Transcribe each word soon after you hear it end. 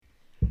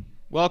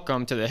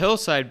Welcome to the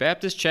Hillside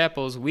Baptist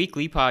Chapel's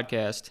weekly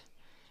podcast.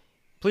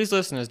 Please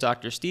listen as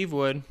Dr. Steve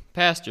Wood,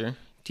 pastor,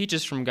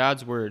 teaches from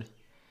God's Word.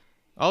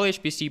 All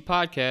HBC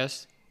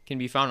podcasts can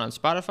be found on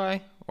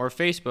Spotify or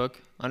Facebook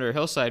under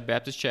Hillside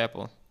Baptist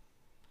Chapel.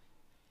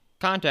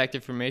 Contact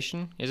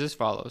information is as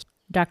follows.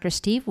 Dr.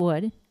 Steve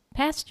Wood,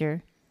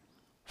 pastor,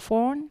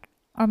 phone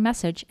or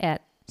message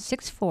at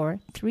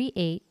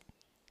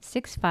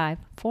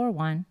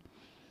 6438-6541,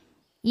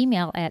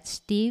 email at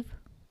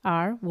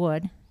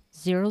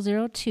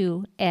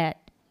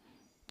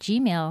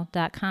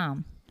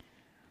steverwood002@gmail.com.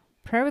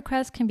 Prayer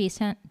requests can be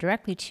sent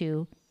directly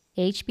to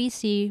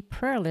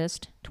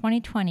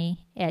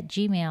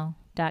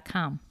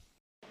hbcprayerlist2020@gmail.com.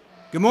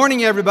 Good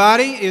morning,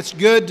 everybody. It's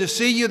good to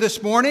see you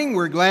this morning.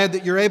 We're glad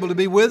that you're able to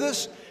be with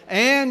us.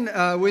 And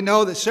we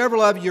know that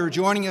several of you are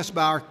joining us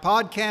by our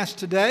podcast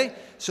today,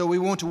 so we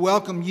want to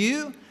welcome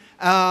you.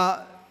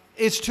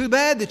 It's too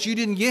bad that you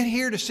didn't get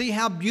here to see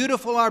how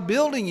beautiful our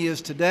building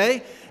is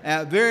today.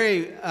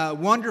 Very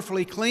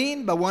wonderfully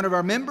cleaned by one of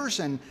our members,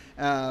 and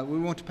we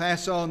want to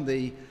pass on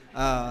the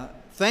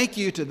thank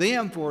you to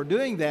them for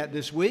doing that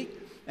this week.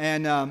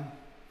 And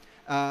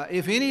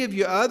if any of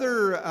you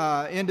other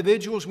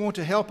individuals want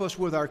to help us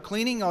with our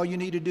cleaning, all you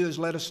need to do is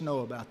let us know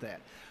about that.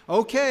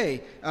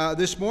 Okay,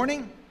 this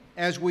morning,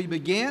 as we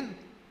begin,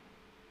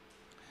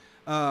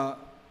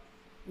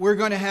 we're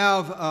going to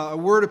have a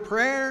word of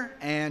prayer,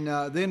 and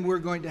then we're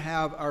going to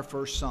have our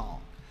first song.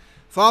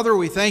 Father,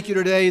 we thank you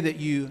today that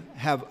you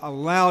have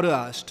allowed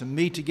us to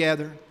meet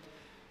together,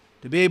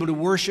 to be able to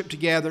worship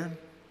together.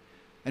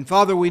 And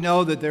Father, we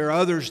know that there are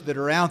others that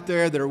are out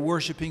there that are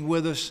worshiping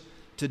with us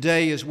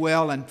today as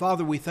well. And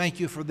Father, we thank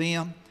you for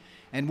them.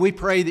 And we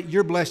pray that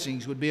your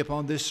blessings would be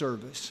upon this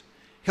service.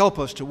 Help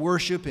us to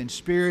worship in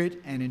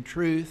spirit and in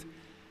truth,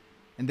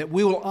 and that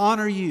we will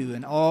honor you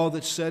in all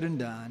that's said and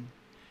done.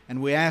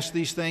 And we ask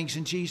these things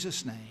in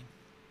Jesus' name.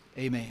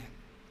 Amen.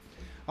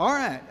 All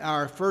right,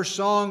 our first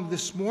song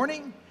this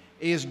morning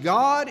is Our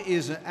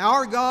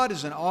God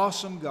is an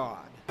Awesome God.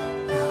 Our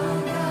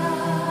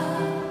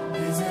God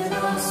is an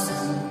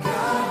awesome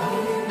God.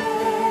 He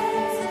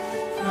reigns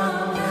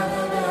from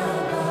heaven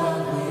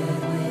above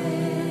with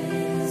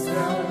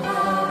wisdom,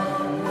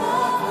 power, and love.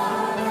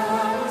 Our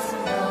God is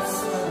an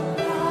awesome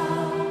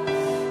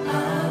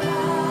God. Our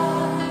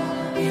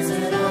God is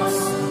an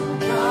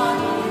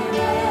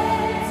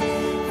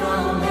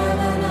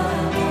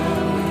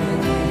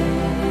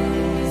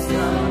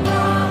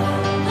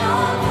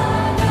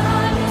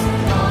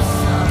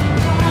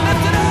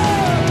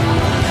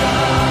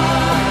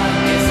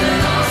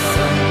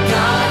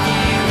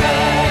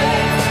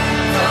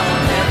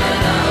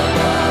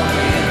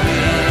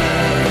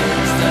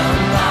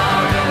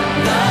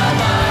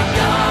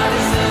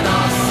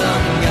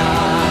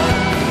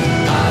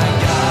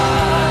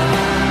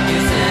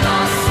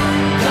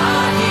awesome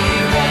God. He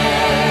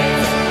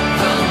reigns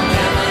from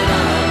heaven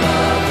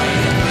above with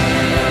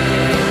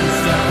wisdom, power,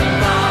 and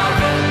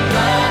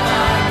love.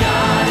 Our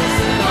God is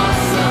an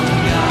awesome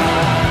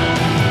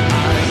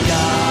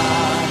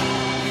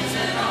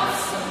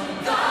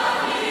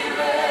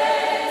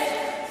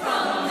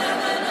God.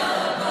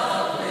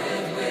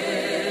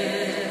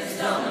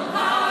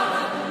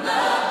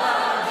 Lift it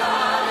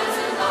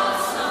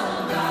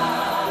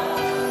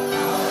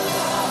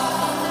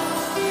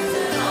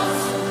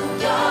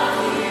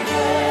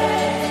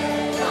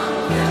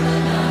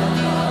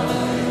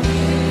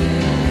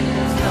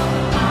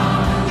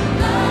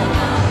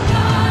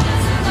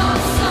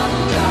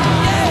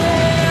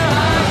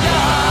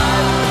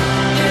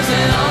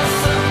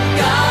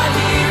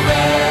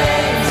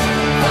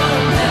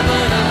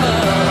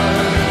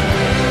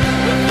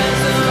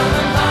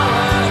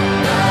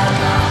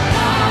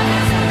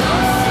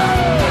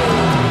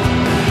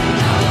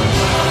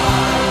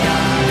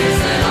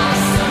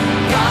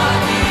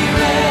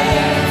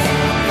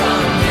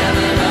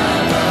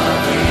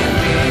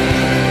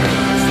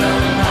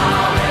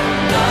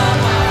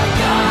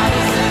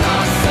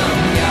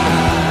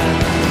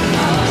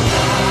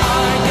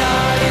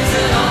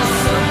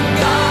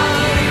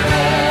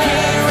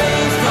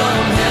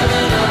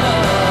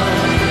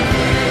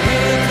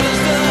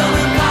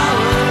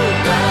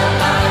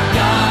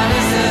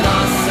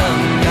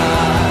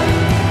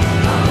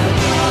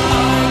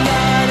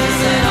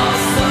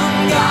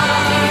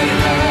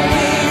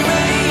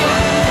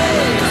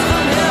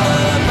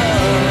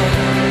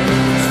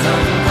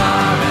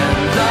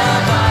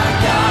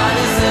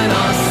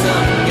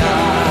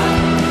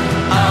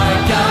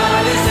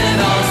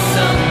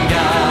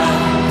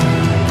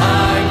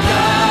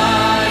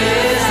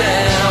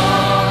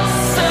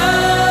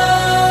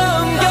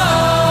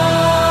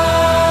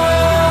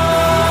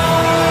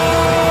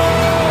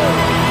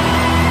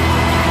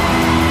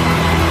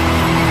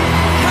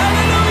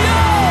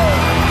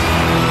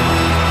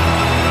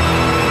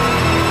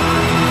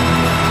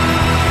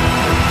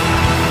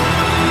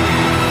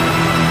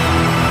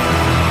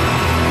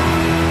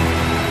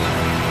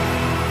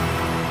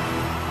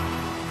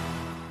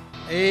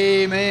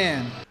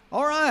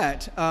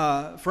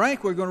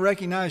Frank, we're going to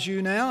recognize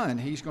you now, and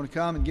he's going to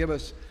come and give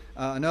us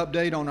an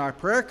update on our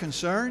prayer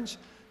concerns.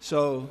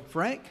 So,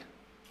 Frank,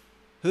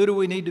 who do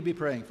we need to be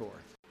praying for?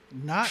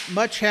 Not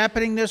much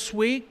happening this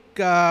week.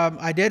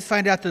 I did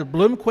find out that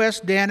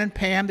Bloomquist, Dan and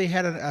Pam, they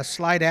had a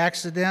slight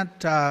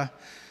accident.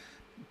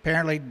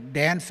 Apparently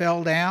Dan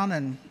fell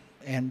down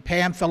and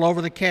Pam fell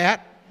over the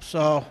cat.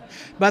 So,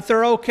 but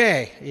they're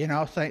okay, you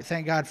know,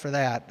 thank God for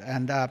that.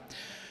 And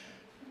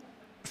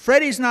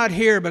Freddie's not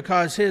here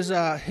because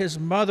his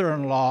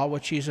mother-in-law,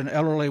 which she's an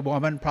elderly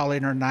woman, probably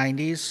in her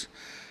 90s,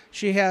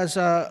 she has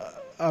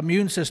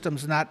immune system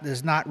is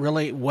not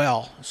really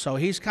well. So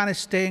he's kind of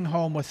staying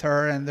home with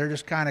her, and they're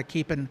just kind of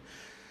keeping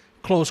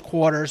close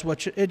quarters,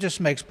 which it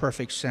just makes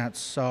perfect sense.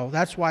 So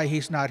that's why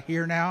he's not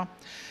here now.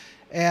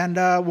 And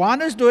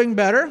Wanda's doing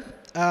better.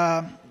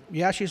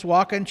 Yeah, she's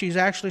walking. She's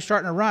actually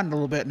starting to run a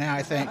little bit now,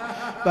 I think.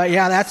 But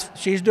yeah,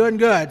 she's doing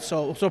good.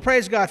 So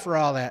praise God for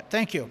all that.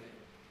 Thank you.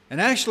 And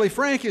actually,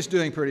 Frank is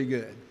doing pretty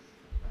good.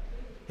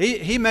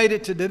 He made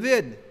it to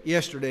David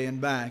yesterday and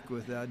back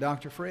with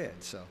Dr. Fred.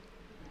 So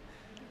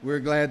we're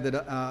glad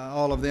that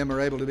all of them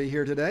are able to be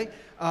here today.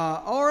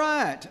 All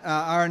right,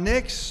 our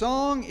next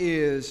song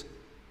is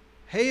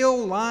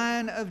Hail,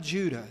 Lion of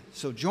Judah.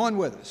 So join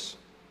with us.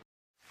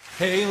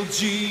 Hail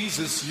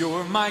Jesus,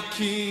 you're my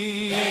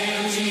King.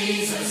 Hail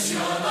Jesus,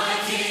 you're my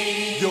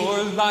King.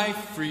 Your life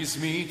frees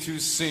me to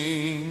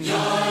sing. Your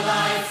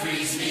life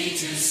frees me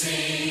to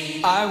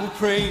sing. I will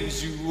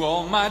praise you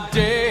all my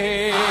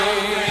days. I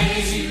will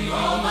praise you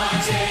all my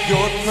days.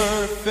 You're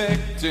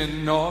perfect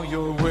in all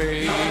your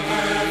ways. You're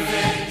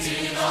perfect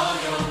in all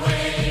your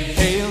ways.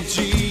 Hail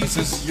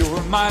Jesus,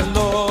 you're my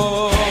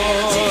Lord.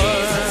 Hail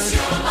Jesus,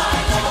 you're my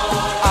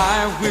Lord.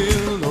 I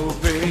will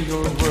obey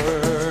your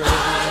word.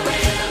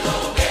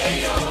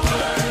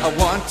 I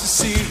want to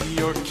see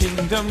your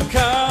kingdom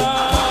come.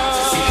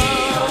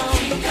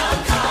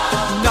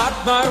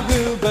 Not my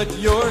will, but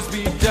yours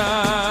be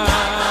done.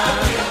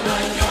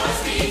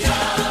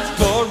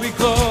 Glory,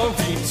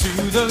 glory to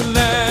the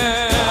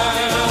Lamb.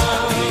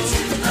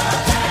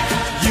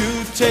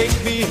 You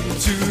take me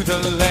into the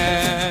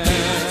land.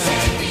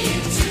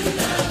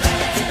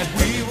 And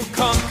we will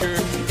conquer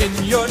in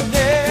your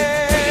name.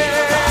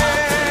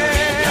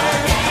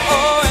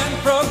 Oh, and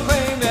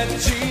proclaim that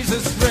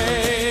Jesus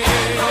reigns.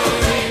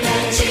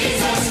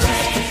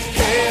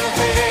 Hail,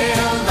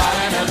 hail,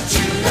 Lion of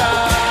Judah.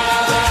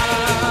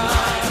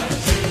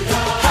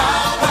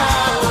 How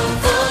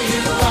powerful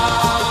you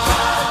are.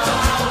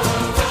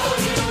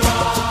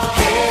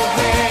 Hail,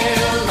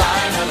 hail,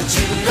 Lion of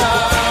Judah.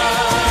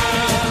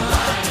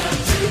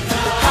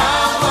 How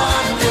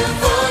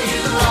wonderful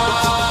you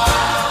are.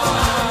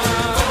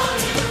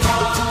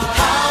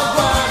 How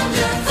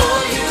wonderful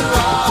you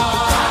are.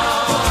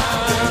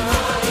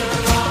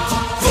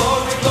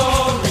 Glory,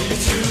 glory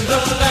to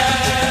the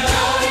Lamb.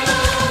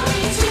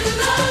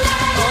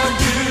 Lord,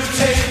 you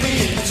take me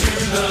to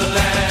the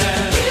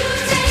land.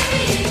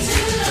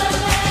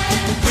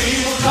 We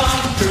will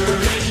conquer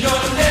in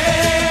your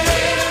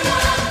name.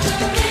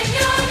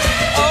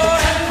 Oh,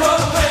 and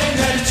proclaim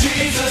that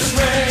Jesus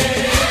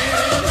reigns.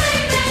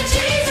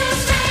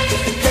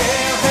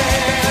 Hail,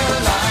 hail,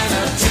 Lion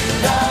of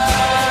Judah.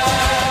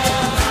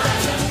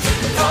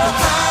 Oh,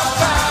 how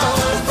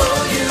powerful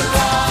you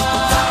are.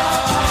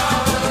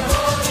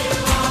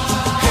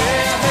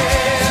 Hail,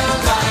 hail,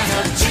 Lion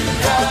of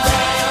Judah.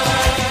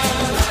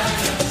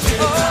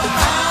 Oh,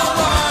 how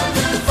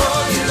wonderful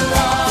you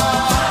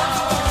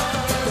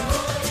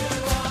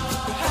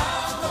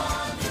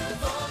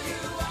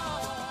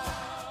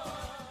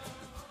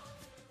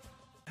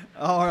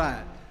All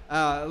right.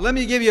 Let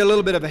me give you a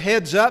little bit of a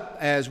heads up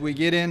as we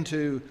get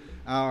into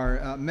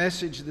our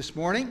message this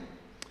morning.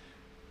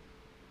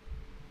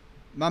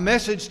 My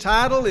message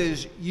title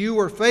is You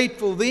Were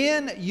Faithful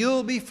Then,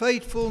 You'll Be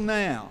Faithful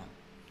Now.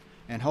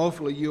 And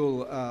hopefully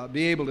you'll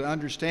be able to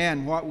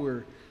understand what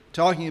we're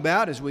talking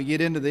about as we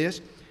get into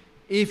this.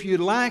 If you'd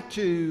like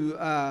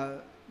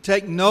to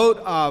take note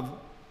of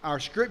our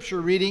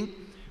scripture reading,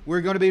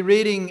 we're going to be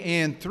reading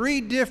in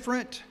 3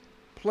 different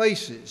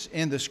places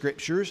in the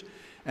scriptures,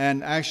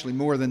 and actually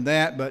more than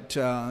that, but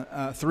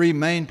 3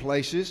 main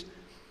places.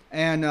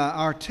 And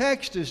our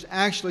text is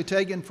actually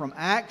taken from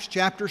Acts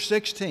chapter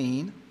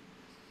 16,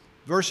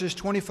 verses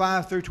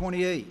 25 through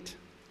 28.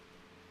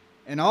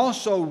 And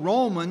also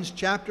Romans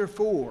chapter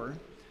 4,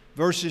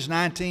 verses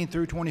 19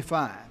 through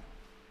 25.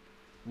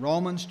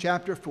 Romans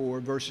chapter 4,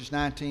 verses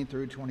 19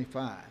 through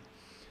 25.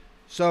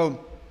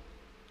 So,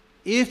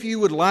 if you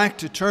would like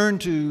to turn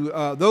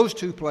to those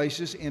 2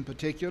 places in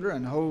particular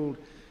and hold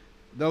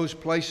those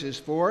places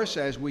for us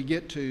as we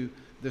get to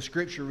the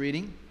scripture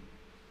reading.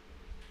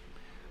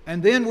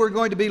 And then we're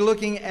going to be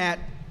looking at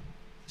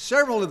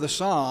several of the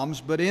Psalms,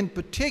 but in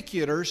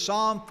particular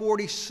Psalm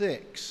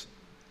 46.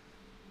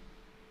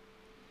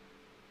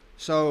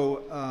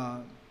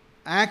 So,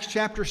 Acts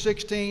chapter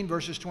 16,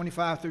 verses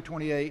 25 through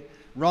 28,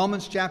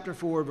 Romans chapter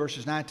 4,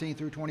 verses 19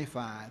 through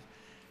 25,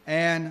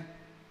 and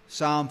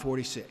Psalm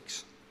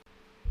 46.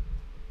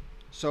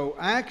 So,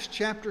 Acts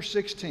chapter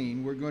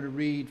 16, we're going to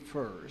read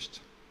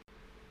first,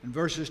 in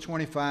verses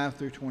 25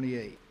 through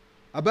 28.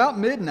 About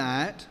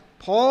midnight,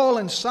 Paul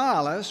and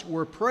Silas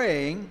were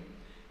praying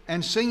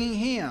and singing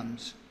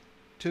hymns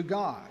to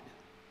God.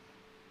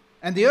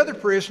 And the other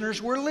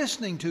prisoners were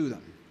listening to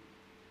them.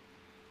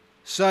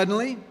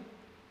 Suddenly,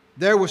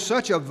 there was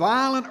such a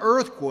violent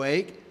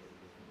earthquake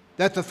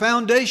that the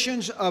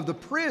foundations of the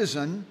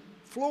prison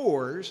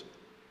floors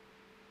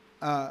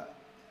of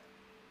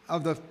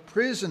the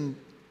prison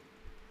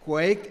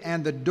quaked,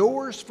 and the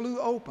doors flew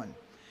open,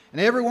 and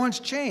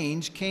everyone's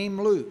chains came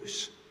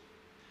loose.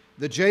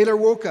 The jailer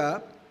woke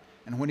up,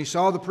 and when he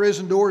saw the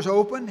prison doors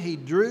open, he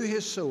drew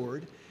his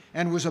sword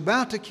and was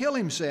about to kill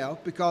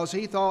himself because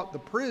he thought the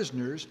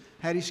prisoners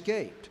had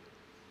escaped.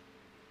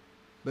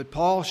 But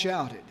Paul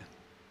shouted,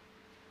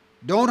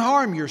 "Don't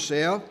harm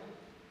yourself.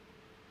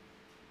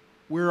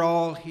 We're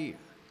all here."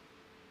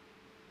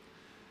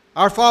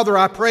 Our Father,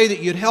 I pray that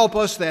you'd help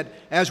us that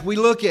as we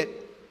look at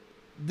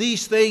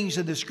these things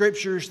in the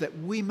Scriptures, that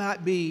we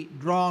might be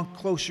drawn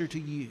closer to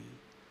you,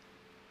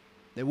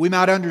 that we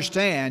might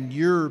understand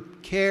your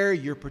care,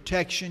 your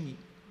protection,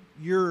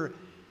 your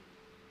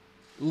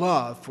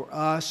love for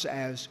us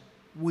as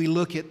we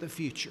look at the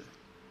future.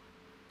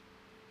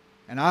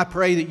 And I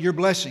pray that your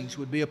blessings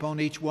would be upon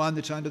each one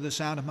that's under the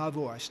sound of my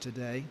voice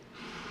today.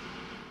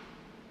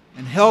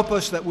 And help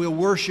us that we'll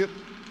worship.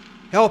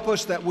 Help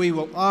us that we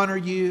will honor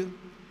you.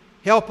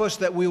 Help us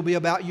that we'll be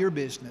about your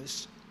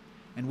business.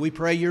 And we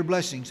pray your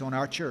blessings on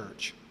our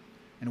church.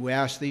 And we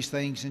ask these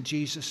things in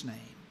Jesus' name.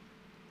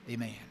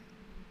 Amen.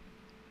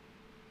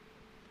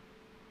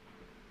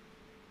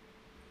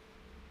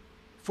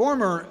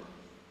 Former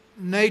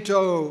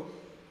NATO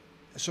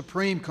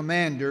Supreme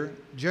Commander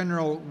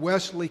General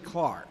Wesley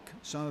Clark,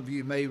 some of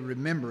you may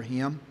remember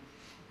him.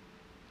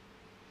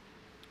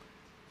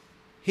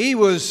 He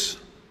was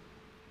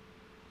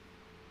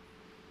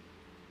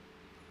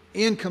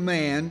in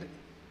command,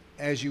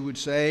 as you would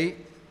say,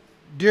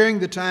 during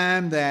the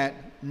time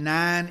that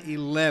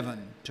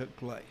 9/11 took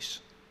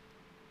place.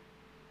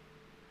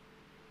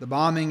 The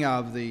bombing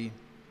of the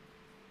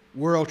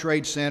World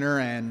Trade Center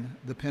and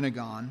the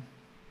Pentagon.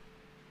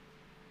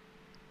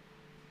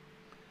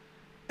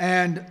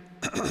 And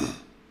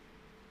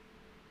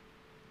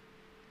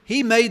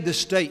he made the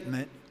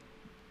statement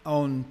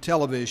on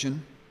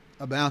television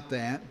about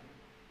that.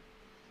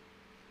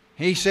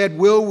 He said,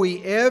 "Will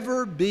we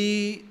ever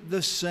be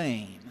the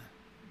same?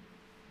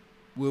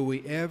 Will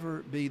we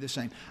ever be the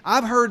same?"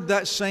 I've heard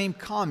that same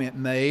comment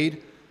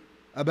made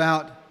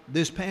about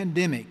this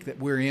pandemic that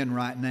we're in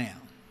right now.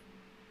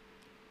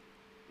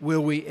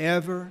 Will we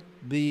ever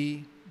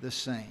be the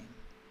same?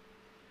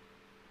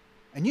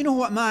 And you know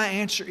what my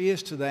answer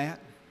is to that?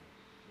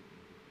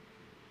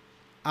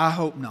 I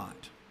hope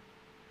not.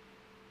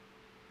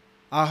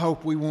 I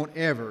hope we won't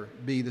ever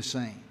be the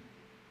same.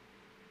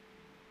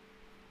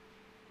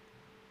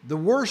 The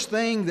worst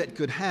thing that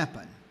could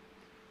happen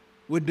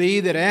would be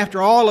that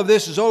after all of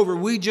this is over,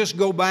 we just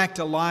go back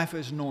to life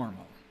as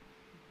normal.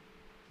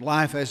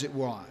 Life as it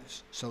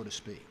was, so to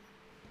speak.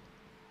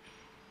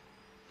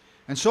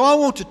 And so I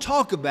want to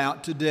talk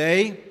about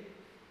today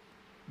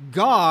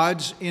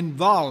God's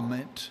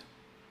involvement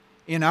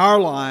in our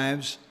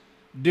lives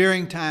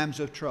during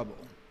times of trouble,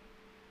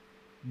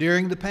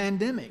 during the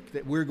pandemic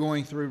that we're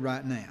going through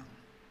right now.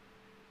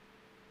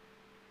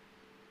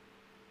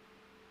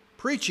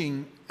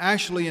 Preaching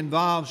actually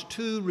involves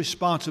two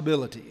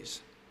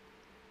responsibilities.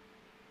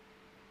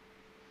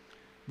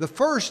 The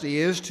first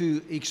is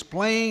to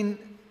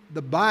explain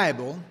the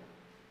Bible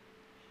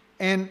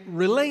and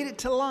relate it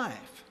to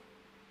life.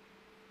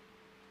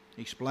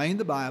 Explain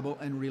the Bible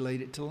and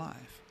relate it to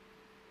life.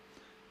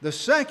 The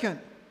second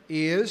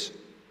is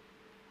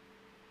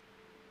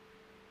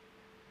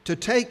to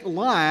take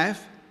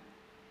life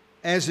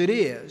as it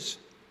is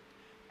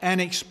and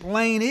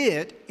explain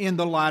it in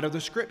the light of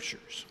the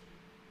Scriptures.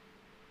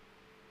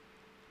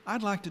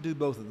 I'd like to do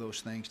both of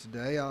those things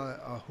today.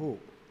 I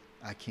hope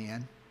I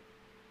can,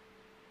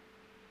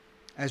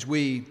 as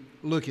we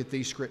look at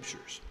these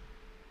Scriptures.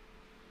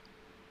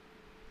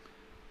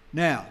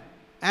 Now,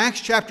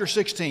 Acts chapter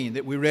 16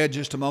 that we read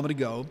just a moment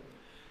ago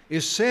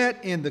is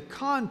set in the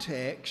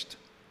context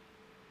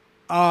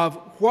of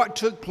what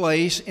took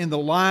place in the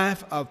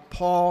life of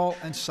Paul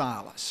and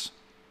Silas.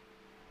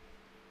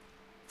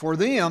 For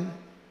them,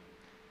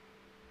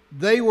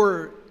 they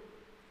were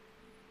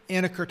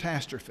in a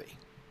catastrophe.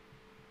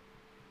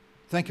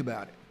 Think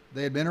about it.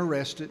 They had been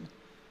arrested.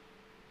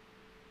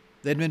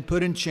 They'd been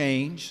put in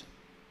chains.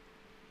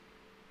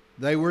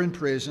 They were in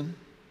prison.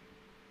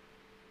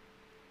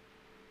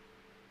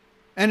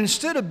 And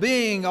instead of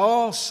being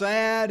all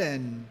sad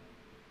and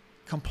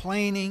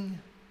complaining,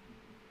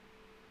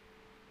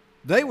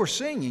 they were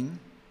singing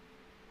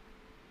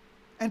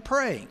and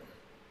praying.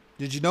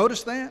 Did you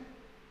notice that?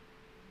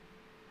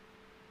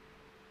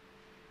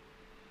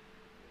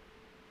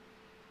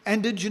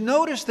 And did you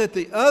notice that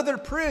the other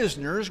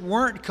prisoners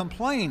weren't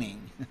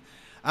complaining?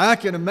 I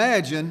can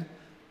imagine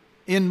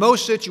in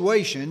most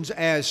situations,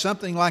 as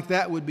something like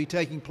that would be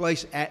taking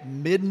place at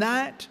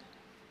midnight,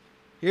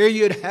 here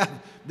you'd have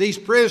these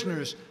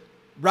prisoners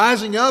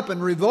rising up in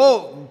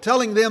revolt and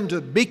telling them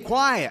to be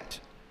quiet.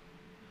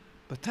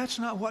 But that's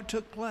not what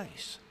took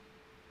place.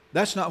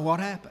 That's not what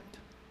happened.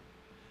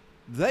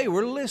 They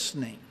were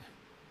listening.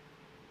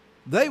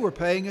 They were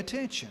paying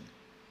attention.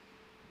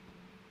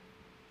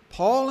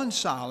 Paul and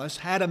Silas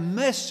had a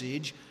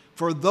message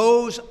for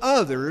those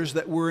others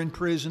that were in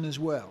prison as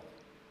well.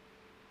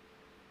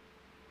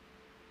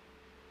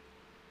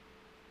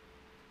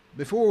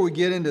 Before we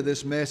get into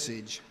this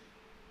message,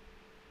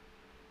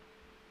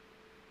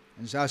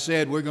 as I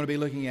said, we're going to be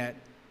looking at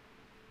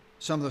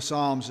some of the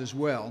Psalms as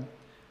well.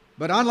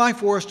 But I'd like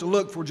for us to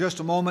look for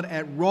just a moment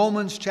at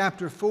Romans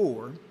chapter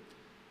 4,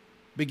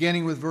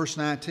 beginning with verse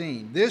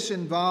 19. This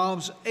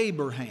involves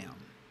Abraham.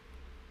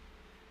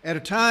 At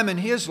a time in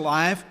his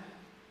life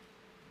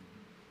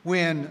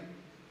when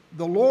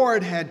the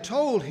Lord had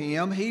told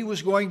him he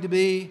was going to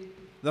be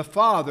the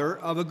father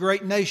of a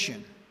great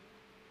nation.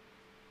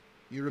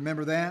 You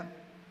remember that?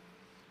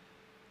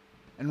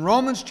 In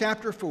Romans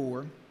chapter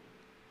 4,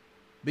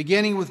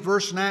 beginning with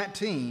verse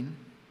 19,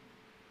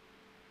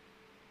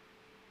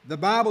 the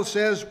Bible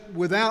says,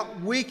 without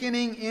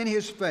weakening in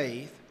his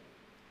faith,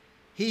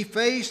 he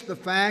faced the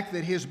fact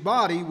that his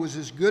body was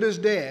as good as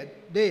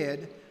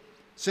dead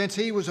since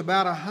he was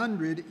about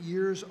 100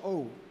 years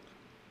old,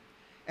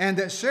 and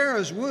that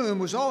Sarah's womb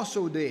was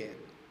also dead.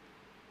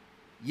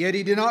 Yet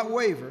he did not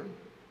waver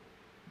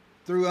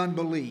through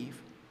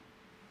unbelief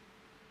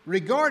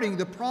regarding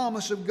the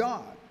promise of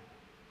God.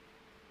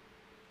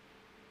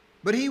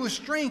 But he was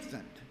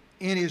strengthened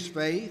in his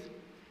faith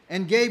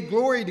and gave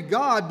glory to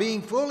God,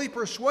 being fully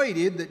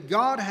persuaded that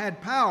God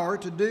had power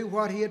to do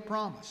what he had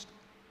promised.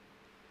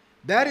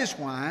 That is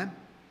why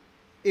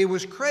it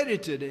was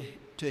credited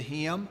to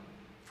him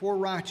for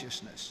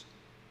righteousness.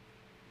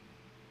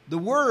 The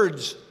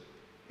words,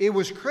 "it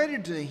was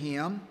credited to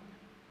him,"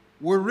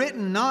 were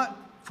written not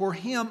for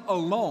him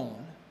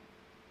alone,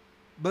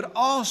 but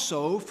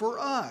also for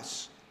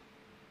us,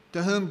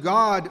 to whom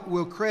God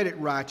will credit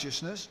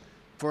righteousness,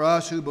 for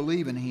us who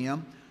believe in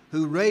him,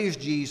 who raised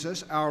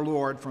Jesus, our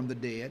Lord, from the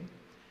dead.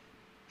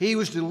 He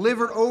was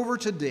delivered over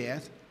to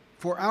death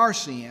for our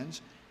sins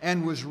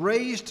and was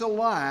raised to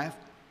life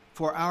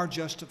for our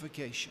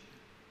justification.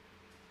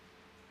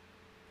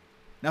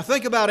 Now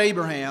think about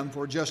Abraham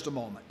for just a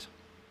moment.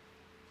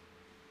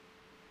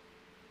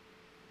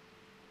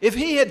 If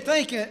his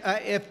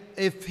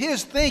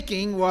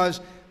thinking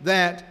was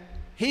that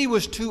he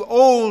was too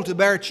old to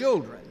bear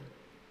children,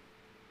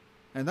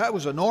 and that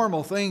was a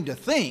normal thing to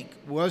think,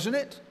 wasn't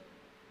it?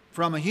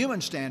 From a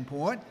human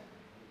standpoint,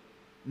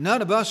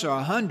 none of us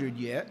are 100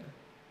 yet,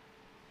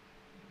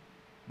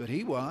 but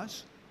he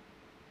was.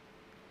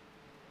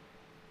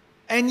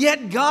 And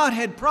yet God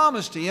had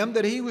promised him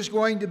that he was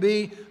going to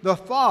be the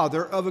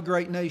father of a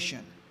great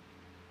nation.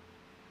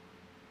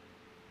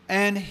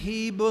 And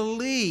he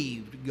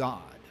believed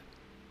God.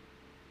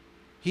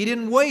 He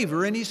didn't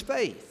waver in his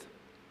faith.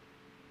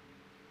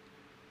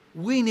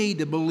 We need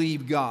to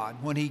believe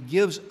God when he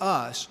gives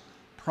us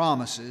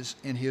promises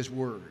in his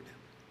word.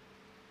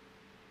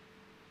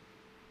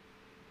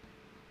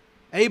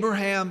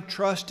 Abraham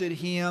trusted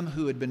him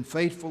who had been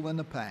faithful in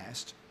the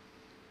past.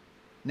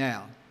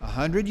 Now,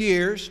 100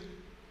 years.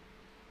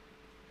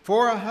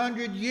 For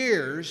 100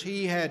 years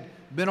he had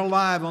been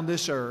alive on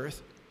this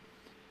earth.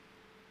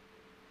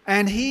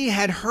 And he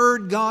had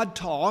heard God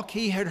talk.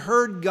 He had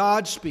heard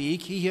God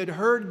speak. He had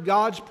heard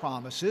God's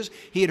promises.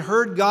 He had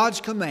heard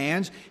God's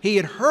commands. He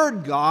had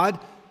heard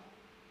God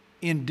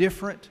in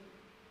different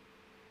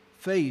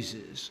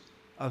phases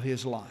of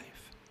his life.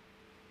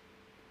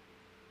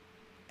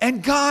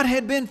 And God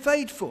had been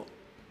faithful.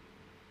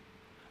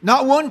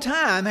 Not one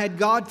time had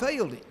God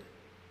failed him.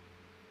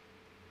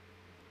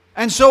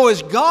 And so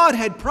as God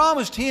had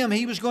promised him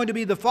he was going to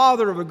be the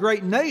father of a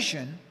great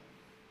nation,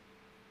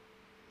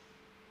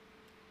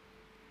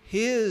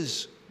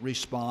 his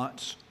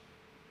response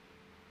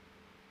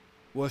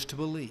was to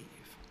believe.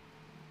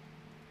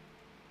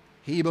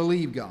 He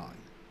believed God.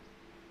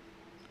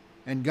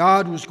 And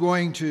God was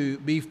going to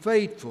be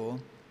faithful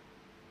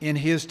in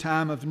his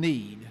time of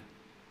need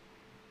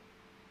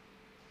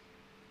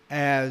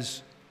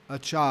as a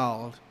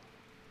child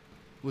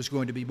was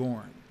going to be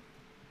born.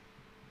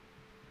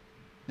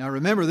 Now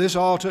remember, this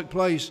all took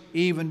place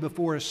even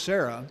before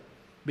Sarah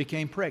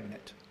became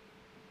pregnant,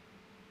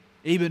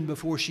 even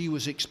before she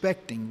was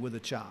expecting with a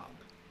child.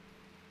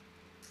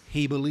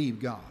 He believed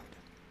God.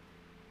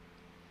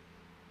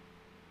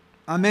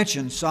 I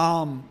mentioned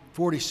Psalm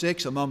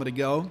 46 a moment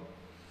ago,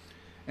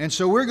 and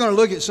so we're going to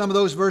look at some of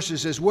those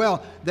verses as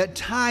well that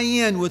tie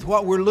in with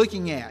what we're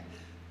looking at.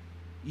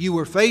 You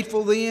were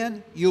faithful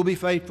then, you'll be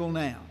faithful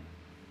now.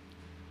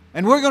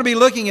 And we're going to be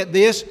looking at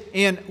this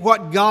in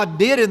what God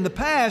did in the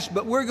past,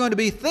 but we're going to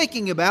be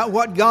thinking about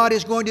what God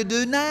is going to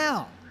do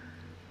now,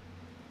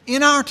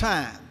 in our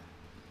time,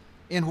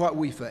 in what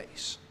we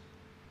face.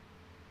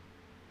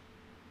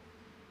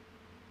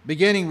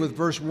 Beginning with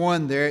verse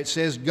 1 there, it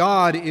says,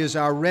 God is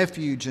our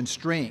refuge and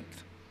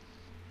strength,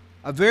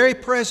 a very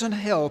present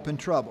help in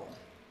trouble.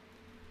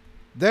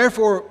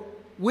 Therefore,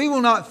 we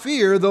will not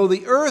fear, though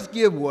the earth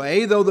give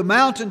way, though the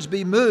mountains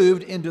be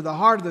moved into the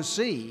heart of the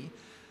sea,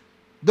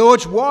 though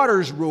its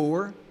waters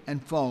roar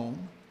and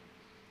foam,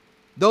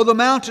 though the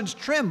mountains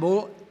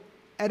tremble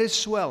at its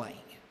swelling.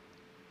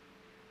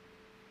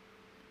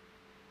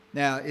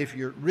 Now, if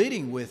you're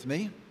reading with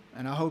me,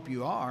 and I hope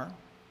you are,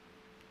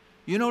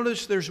 you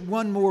notice there's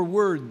one more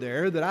word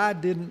there that I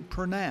didn't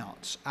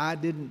pronounce. I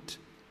didn't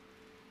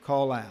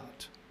call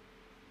out.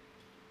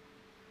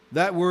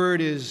 That word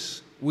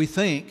is, we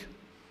think,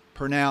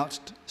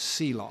 pronounced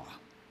Selah.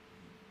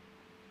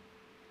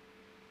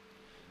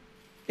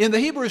 In the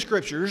Hebrew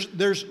Scriptures,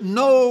 there's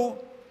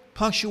no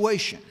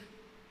punctuation.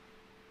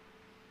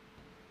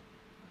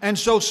 And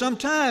so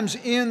sometimes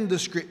in the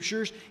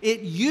Scriptures,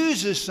 it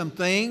uses some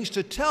things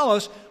to tell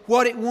us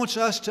what it wants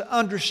us to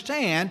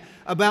understand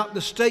about the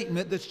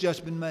statement that's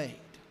just been made.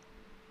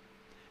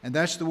 And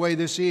that's the way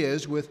this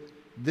is with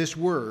this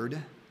word,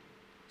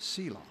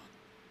 Selah.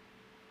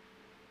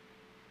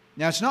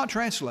 Now, it's not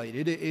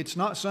translated. It's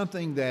not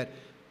something that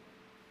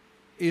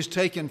is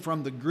taken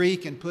from the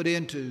Greek and put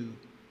into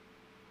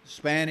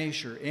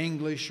Spanish or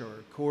English or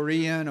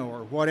Korean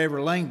or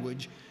whatever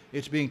language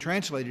it's being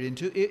translated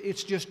into.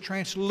 It's just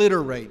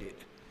transliterated.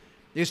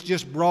 It's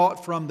just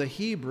brought from the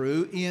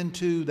Hebrew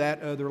into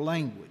that other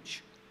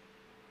language.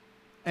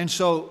 And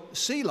so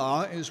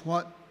Selah is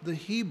what the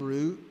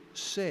Hebrew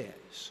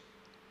says.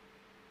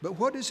 But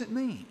what does it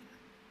mean?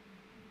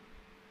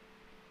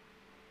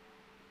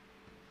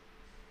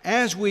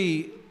 As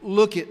we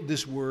look at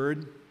this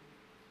word,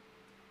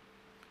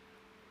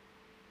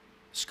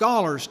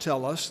 scholars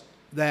tell us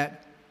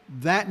that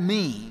that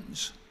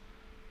means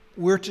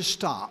we're to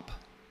stop.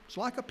 It's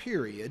like a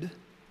period.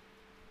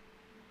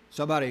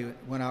 Somebody,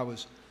 when I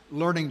was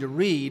learning to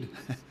read,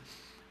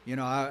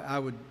 I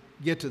would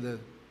get to the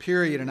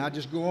period and I'd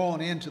just go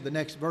on into the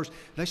next verse.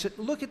 They said,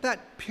 look at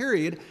that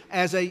period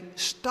as a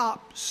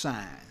stop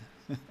sign.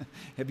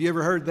 Have you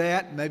ever heard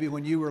that? Maybe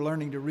when you were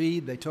learning to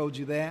read, they told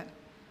you that.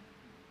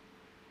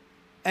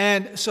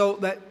 And so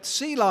that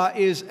Selah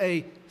is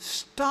a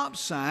stop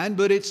sign,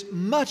 but it's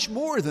much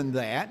more than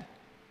that.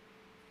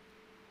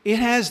 It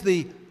has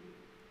the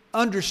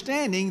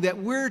understanding that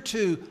we're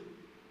to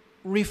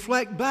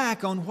reflect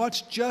back on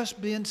what's just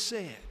been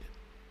said.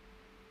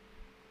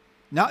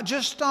 Not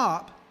just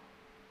stop,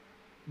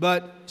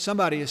 but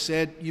somebody has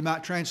said, you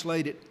might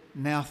translate it,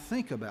 now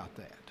think about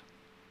that.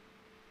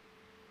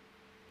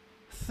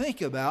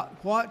 Think about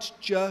what's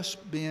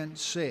just been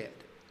said.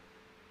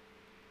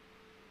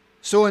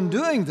 So in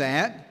doing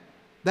that,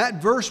 that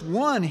verse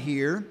 1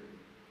 here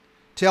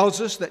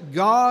tells us that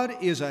God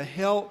is a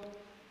help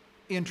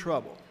in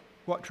trouble.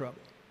 What trouble?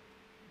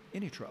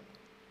 Any trouble,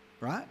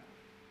 right?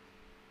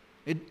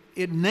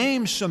 It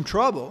names some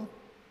trouble,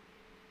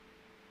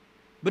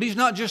 but he's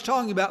not just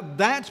talking about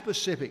that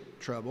specific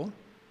trouble.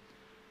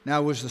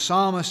 Now, was the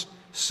psalmist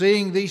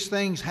seeing these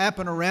things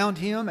happen around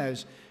him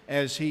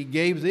as he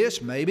gave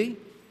this? Maybe.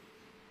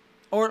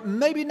 Or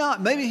maybe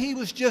not. Maybe he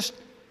was just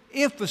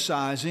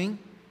emphasizing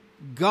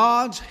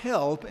God's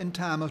help in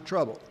time of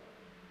trouble.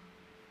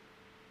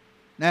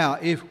 Now,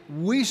 if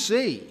we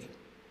see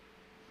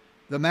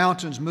the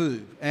mountains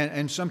move,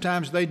 and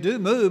sometimes they do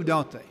move,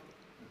 don't they?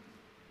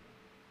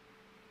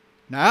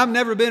 Now, I've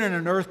never been in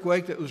an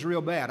earthquake that was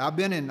real bad. I've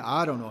been in,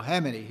 I don't know how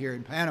many here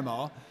in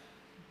Panama,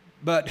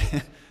 but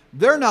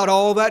they're not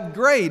all that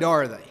great,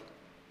 are they?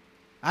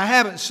 I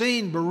haven't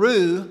seen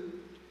Beru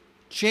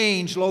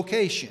change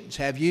locations.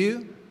 Have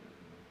you?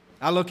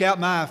 I look out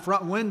my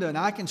front window and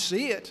I can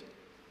see it.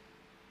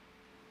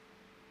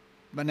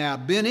 But now,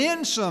 I've been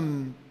in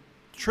some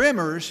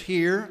tremors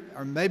here,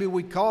 or maybe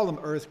we call them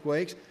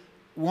earthquakes,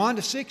 1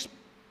 to 6,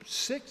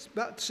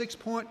 about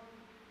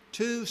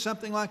 6.2,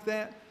 something like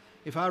that,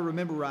 if I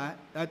remember right.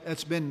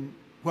 That's been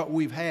what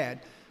we've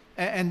had.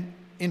 And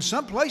in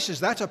some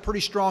places, that's a pretty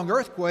strong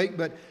earthquake,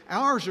 but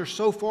ours are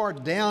so far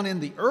down in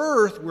the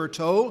earth, we're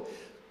told,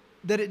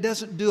 that it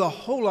doesn't do a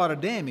whole lot of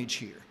damage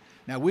here.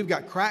 Now, we've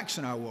got cracks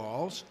in our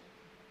walls,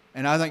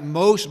 and I think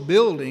most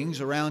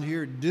buildings around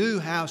here do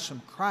have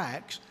some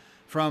cracks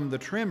from the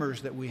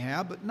tremors that we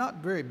have, but not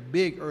very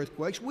big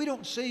earthquakes. We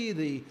don't see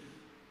the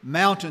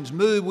mountains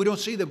move. We don't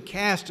see them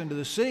cast into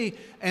the sea,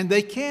 and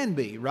they can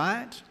be,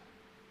 right?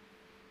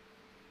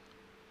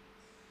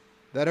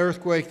 That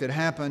earthquake that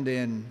happened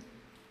in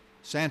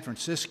San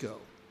Francisco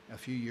a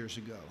few years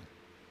ago,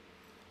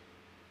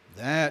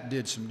 that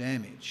did some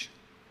damage.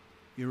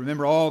 You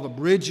remember all the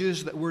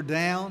bridges that were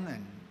down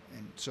and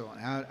so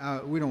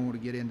on. We don't want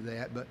to get into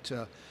that,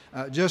 but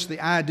just the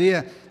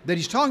idea that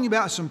he's talking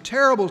about some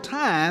terrible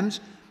times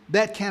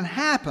that can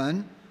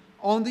happen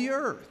on the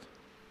earth.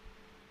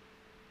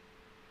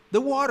 The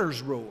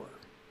waters roar.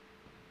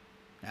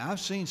 Now, I've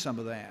seen some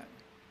of that.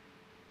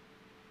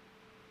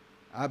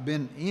 I've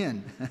been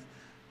in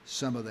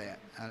some of that.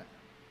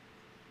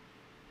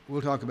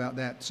 We'll talk about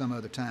that some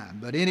other time.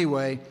 But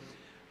anyway,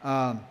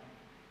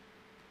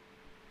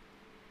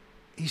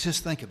 he says,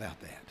 think about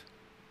that.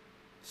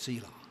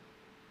 Selah.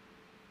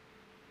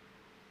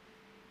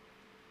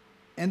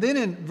 And then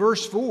in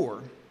verse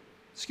 4,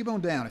 skip on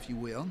down if you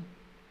will,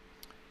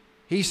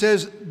 he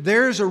says,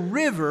 there's a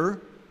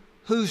river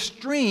whose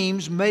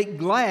streams make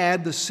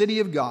glad the city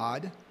of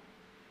God,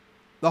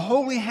 the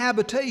holy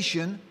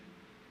habitation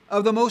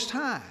of the Most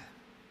High.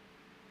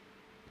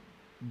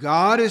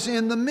 God is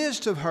in the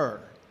midst of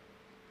her.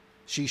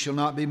 She shall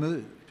not be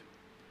moved.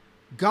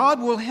 God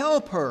will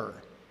help her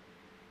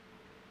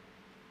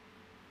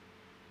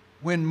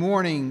when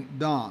morning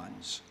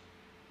dawns.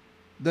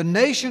 The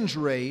nations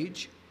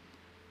rage,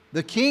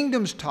 the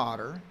kingdoms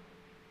totter.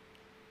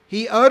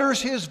 He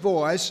utters his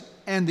voice,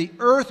 and the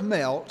earth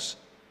melts.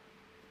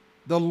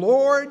 The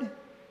Lord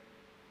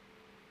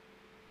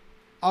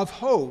of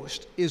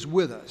hosts is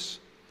with us.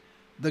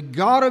 The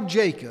God of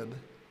Jacob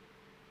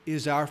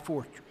is our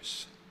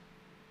fortress.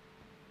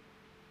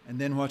 And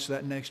then what's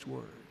that next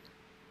word?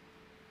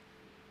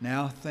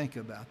 Now think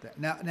about that.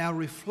 Now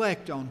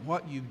reflect on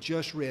what you've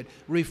just read.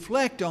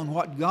 Reflect on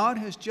what God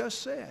has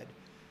just said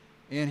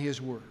in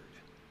His Word.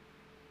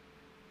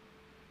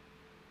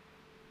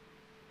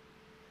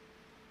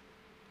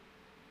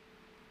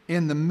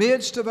 In the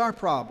midst of our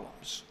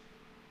problems,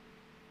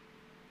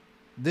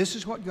 this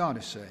is what God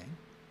is saying.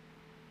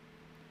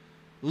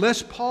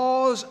 Let's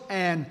pause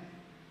and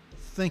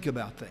think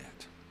about that.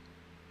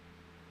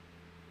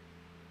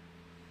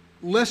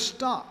 Let's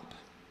stop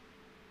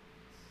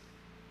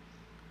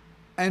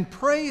and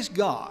praise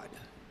God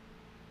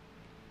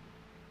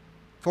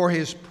for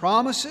His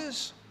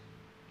promises,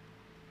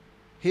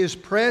 His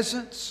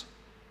presence,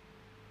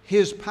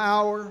 His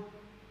power,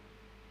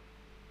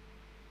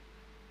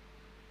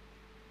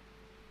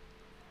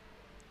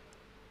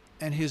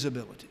 and His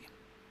ability.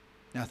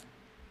 Now,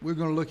 we're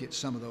going to look at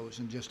some of those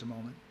in just a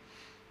moment.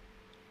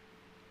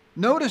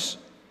 Notice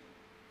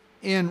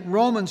in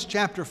Romans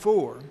chapter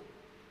 4,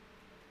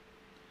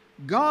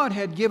 God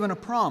had given a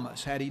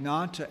promise, had He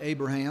not, to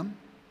Abraham?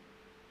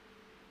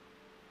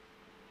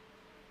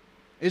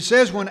 It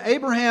says when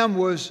Abraham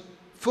was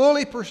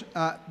fully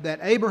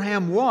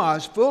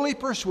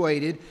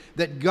persuaded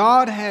that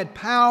God had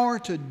power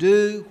to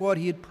do what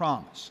He had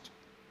promised.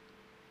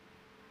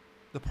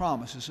 The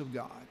promises of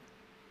God.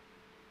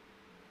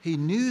 He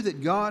knew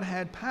that God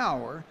had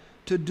power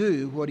to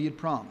do what He had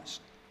promised.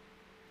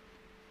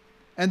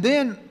 And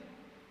then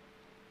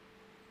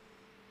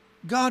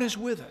God is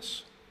with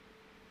us.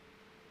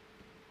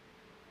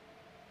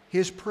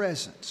 His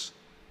presence.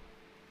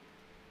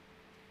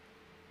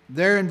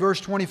 There in verse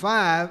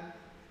 25,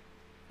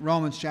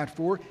 Romans chapter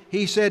 4,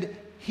 He said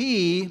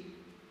He,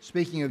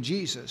 speaking of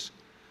Jesus,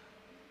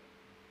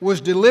 was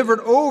delivered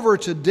over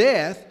to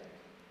death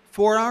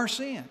for our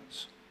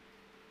sins.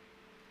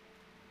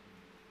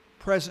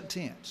 Present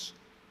tense.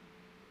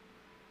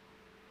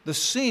 The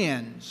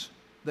sins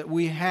that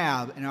we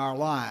have in our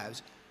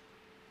lives,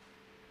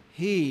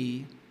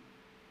 He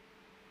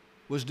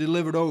was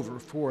delivered over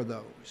for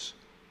those.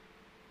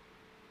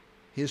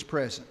 His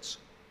presence.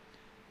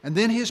 And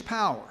then His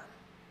power.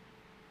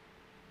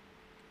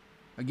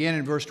 Again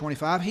in verse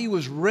 25, He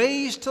was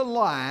raised to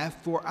life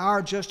for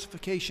our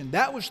justification.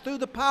 That was through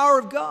the power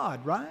of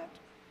God, right?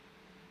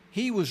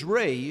 He was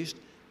raised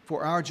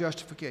for our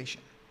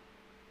justification.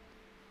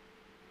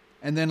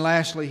 And then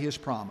lastly, His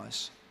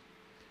promise.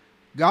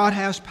 God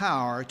has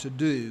power to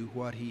do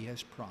what He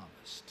has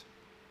promised.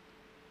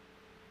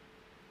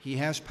 He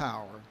has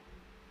power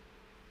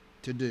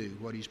to do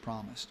what He's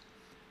promised.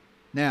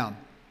 Now,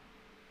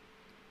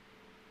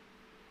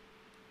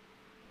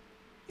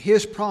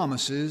 His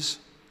promises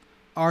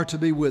are to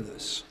be with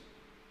us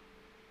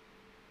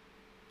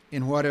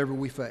in whatever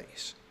we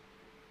face.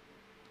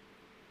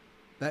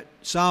 That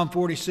Psalm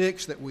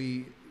 46 that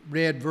we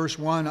read verse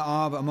 1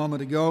 of a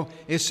moment ago,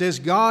 it says,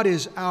 God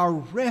is our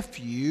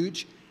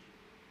refuge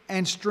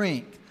and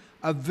strength,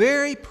 a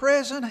very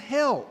present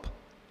help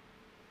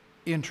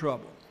in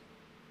trouble.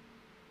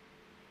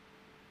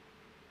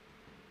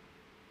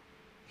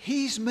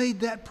 He's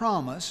made that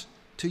promise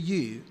to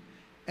you,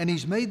 and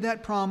He's made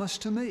that promise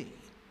to me.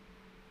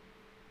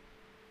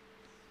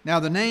 Now,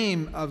 the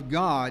name of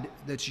God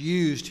that's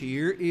used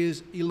here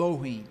is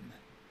Elohim,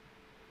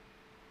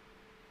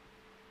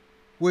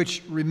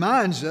 which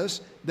reminds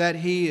us that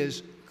He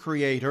is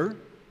creator,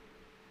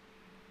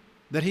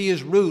 that He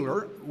is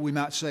ruler, we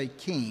might say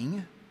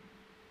king,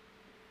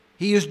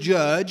 He is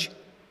judge,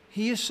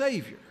 He is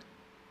Savior.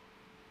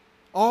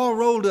 All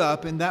rolled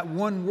up in that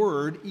one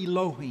word,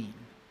 Elohim.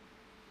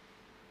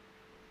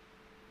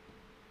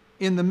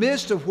 In the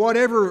midst of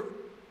whatever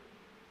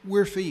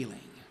we're feeling,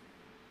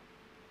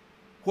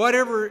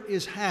 whatever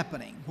is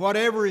happening,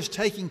 whatever is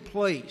taking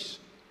place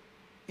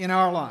in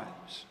our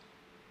lives,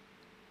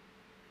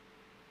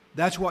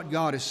 that's what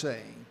God is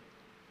saying.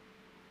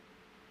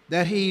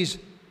 That He's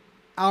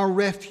our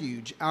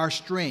refuge, our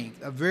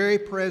strength, a very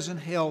present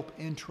help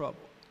in trouble.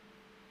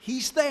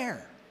 He's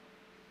there.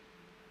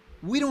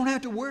 We don't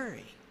have to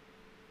worry.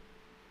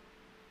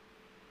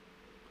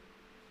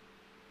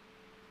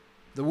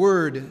 The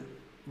word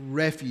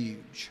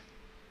refuge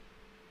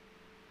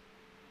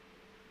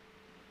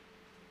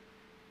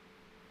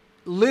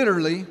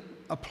literally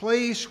a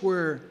place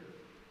where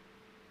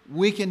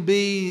we can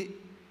be,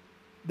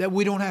 that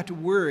we don't have to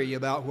worry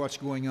about what's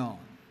going on.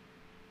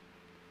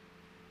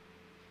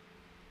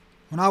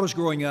 When I was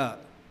growing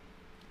up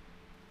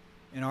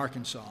in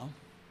Arkansas,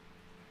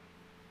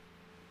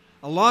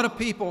 a lot of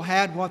people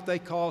had what they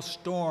call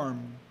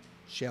storm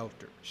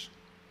shelters.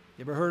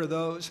 You ever heard of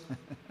those?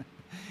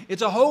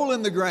 It's a hole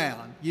in the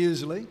ground,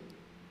 usually.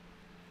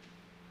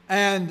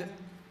 And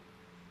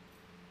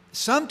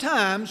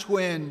sometimes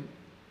when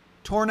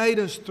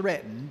tornadoes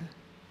threatened,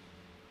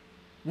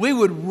 we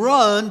would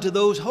run to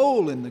those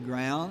hole in the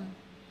ground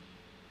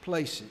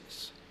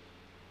places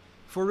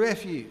for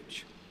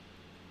refuge.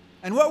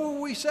 And what were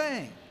we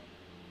saying?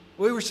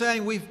 We were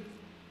saying we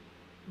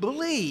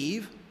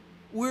believe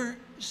we're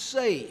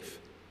safe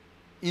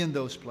in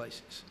those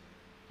places.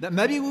 That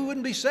maybe we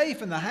wouldn't be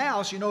safe in the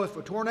house. You know, if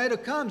a tornado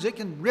comes, it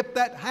can rip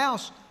that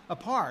house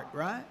apart,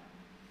 right?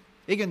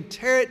 It can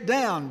tear it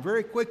down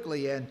very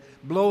quickly and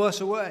blow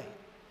us away.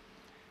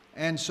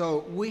 And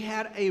so we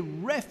had a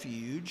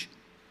refuge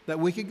that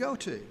we could go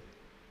to.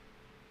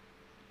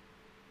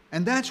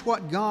 And that's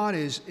what God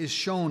is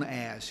shown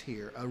as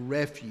here, a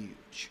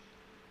refuge.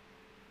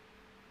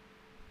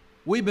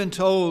 We've been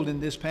told in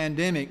this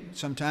pandemic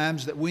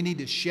sometimes that we need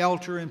to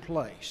shelter in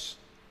place.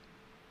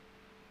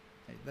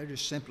 They're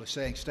just simply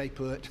saying, stay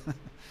put.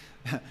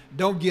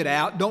 Don't get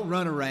out. Don't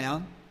run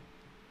around.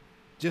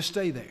 Just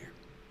stay there.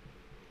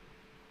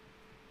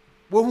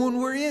 Well, when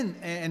we're in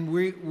and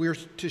we're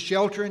to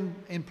shelter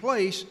in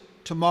place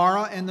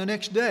tomorrow and the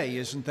next day,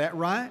 isn't that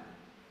right?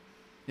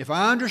 If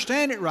I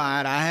understand it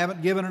right, I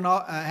haven't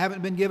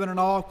been given an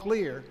all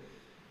clear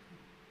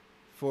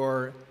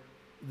for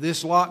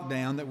this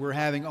lockdown that we're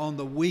having on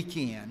the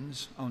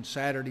weekends, on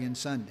Saturday and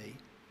Sunday.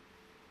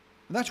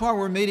 And that's why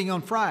we're meeting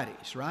on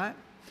Fridays, right?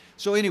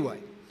 So anyway,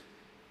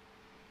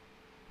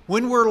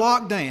 when we're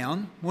locked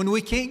down, when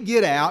we can't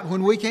get out,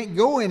 when we can't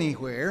go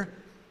anywhere,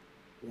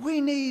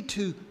 we need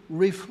to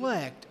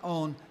reflect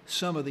on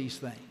some of these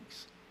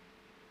things.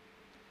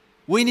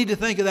 We need to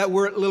think of that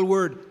little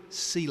word,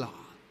 Selah.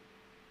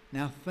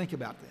 Now think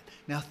about that.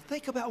 Now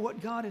think about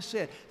what God has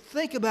said.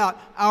 Think about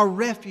our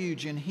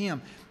refuge in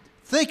Him.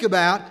 Think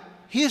about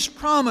His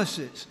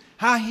promises,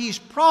 how He's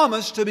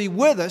promised to be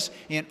with us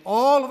in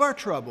all of our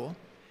trouble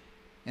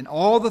and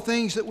all the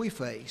things that we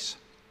face.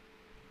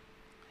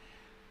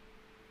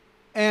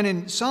 And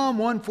in Psalm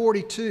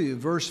 142,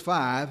 verse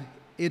 5,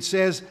 it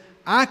says,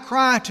 I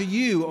cry to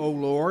you, O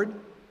Lord.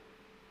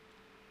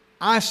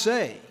 I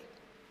say,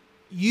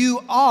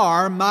 you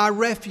are my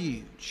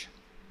refuge,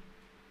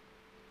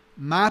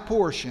 my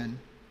portion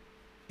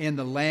in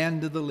the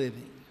land of the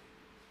living.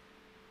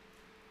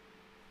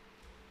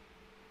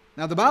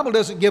 Now, the Bible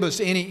doesn't give us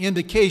any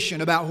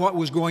indication about what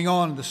was going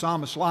on in the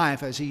psalmist's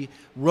life as he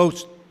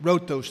wrote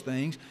those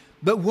things.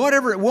 But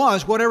whatever it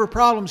was, whatever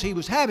problems he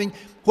was having,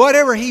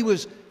 whatever he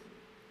was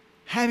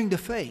having to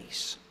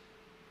face,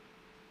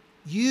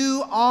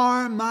 you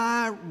are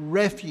my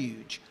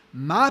refuge,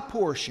 my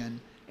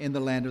portion in the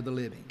land of the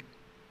living.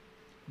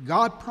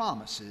 God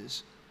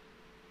promises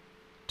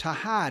to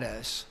hide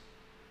us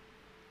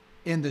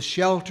in the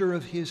shelter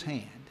of His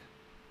hand,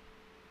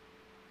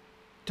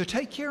 to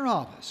take care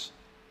of us,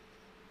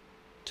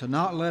 to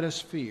not let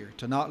us fear,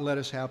 to not let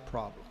us have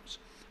problems.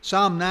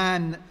 Psalm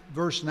 9,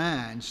 verse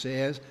 9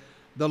 says,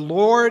 the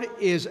Lord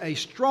is a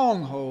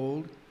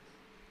stronghold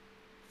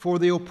for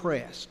the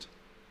oppressed,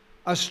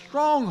 a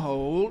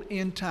stronghold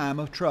in time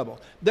of trouble.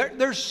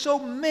 There's so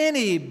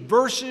many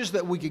verses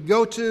that we could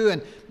go to,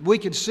 and we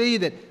could see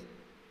that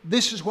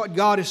this is what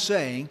God is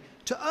saying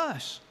to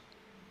us.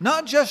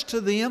 Not just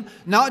to them,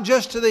 not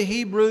just to the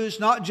Hebrews,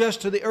 not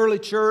just to the early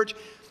church,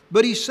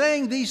 but He's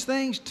saying these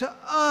things to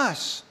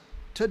us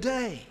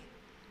today.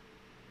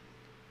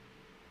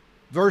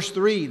 Verse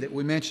 3 that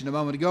we mentioned a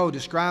moment ago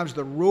describes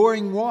the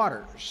roaring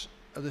waters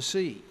of the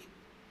sea.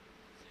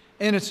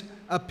 And it's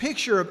a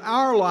picture of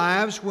our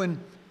lives when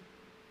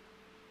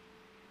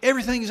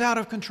everything's out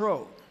of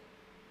control,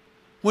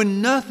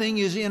 when nothing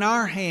is in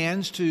our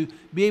hands to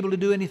be able to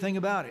do anything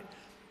about it.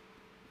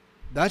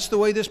 That's the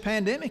way this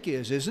pandemic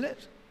is, isn't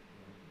it?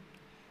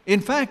 In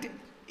fact,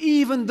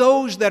 even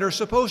those that are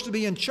supposed to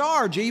be in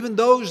charge, even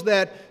those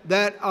that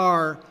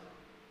are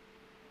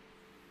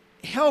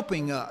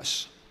helping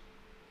us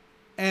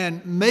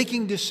and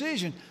making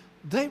decisions,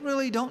 they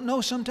really don't know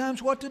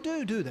sometimes what to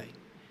do they?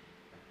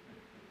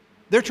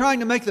 They're trying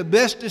to make the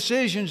best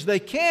decisions they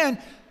can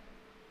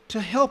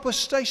to help us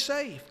stay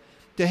safe,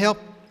 to help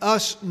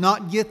us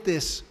not get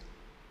this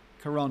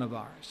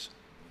coronavirus.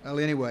 Well,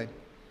 anyway,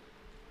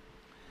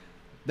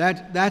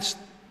 that's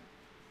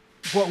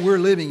what we're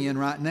living in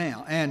right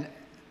now. And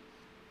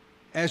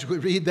as we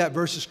read that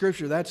verse of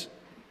Scripture, that's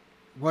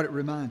what it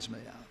reminds me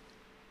of.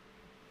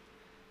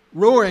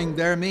 Roaring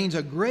there means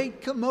a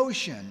great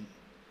commotion,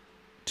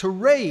 to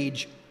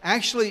rage.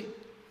 Actually,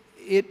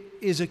 it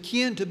is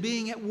akin to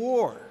being at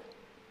war,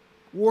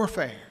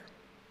 warfare,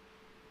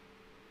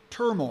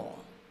 turmoil.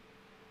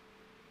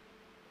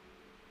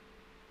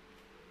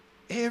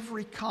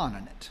 Every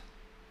continent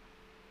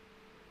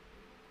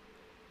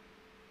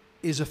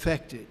is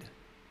affected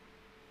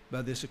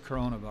by this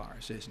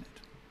coronavirus, isn't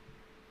it?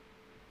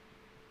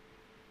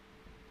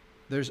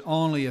 There's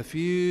only a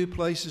few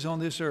places on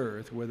this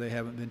earth where they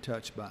haven't been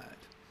touched by it.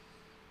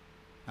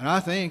 And I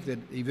think that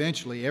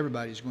eventually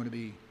everybody's going to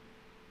be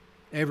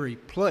every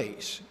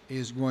place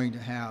is going to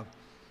have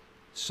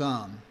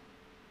some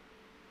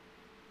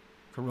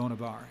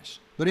coronavirus.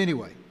 But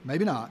anyway,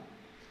 maybe not.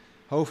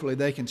 Hopefully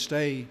they can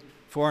stay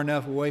far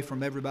enough away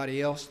from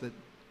everybody else that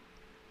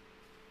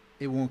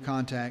it won't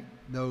contact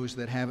those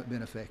that haven't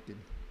been affected.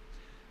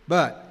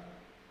 But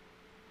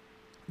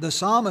the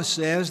psalmist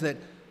says that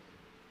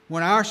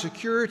when our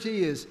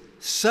security is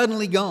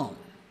suddenly gone,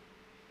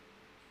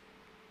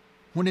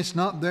 when it's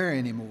not there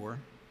anymore,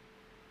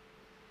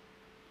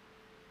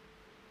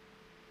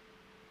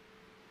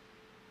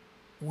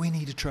 we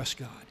need to trust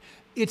God.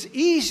 It's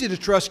easy to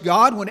trust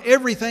God when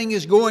everything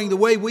is going the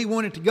way we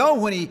want it to go,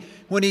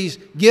 when He's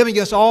giving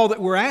us all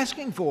that we're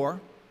asking for.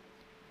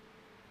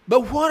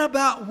 But what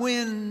about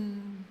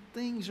when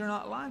things are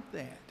not like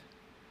that?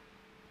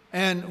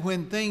 And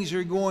when things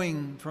are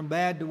going from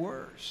bad to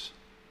worse?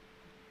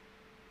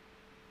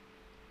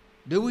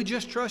 Do we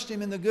just trust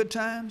Him in the good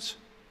times?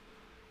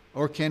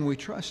 Or can we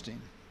trust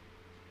Him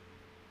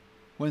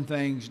when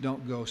things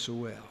don't go so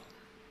well?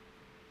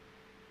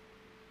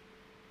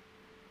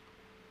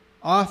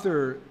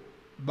 Author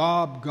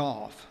Bob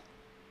Goff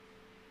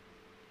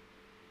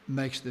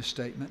makes this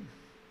statement.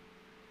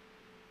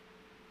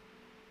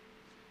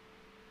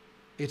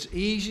 It's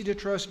easy to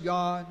trust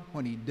God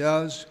when He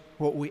does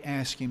what we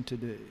ask Him to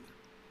do.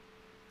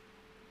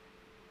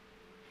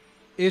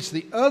 It's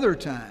the other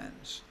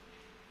times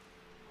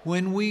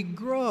when we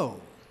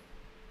grow.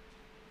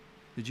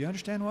 Did you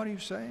understand what he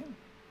was saying?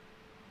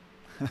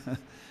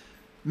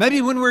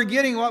 Maybe when we're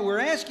getting what we're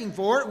asking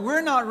for,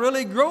 we're not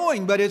really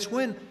growing, but it's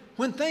when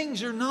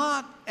things are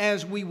not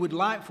as we would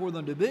like for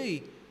them to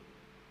be,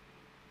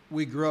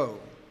 we grow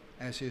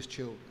as His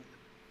children.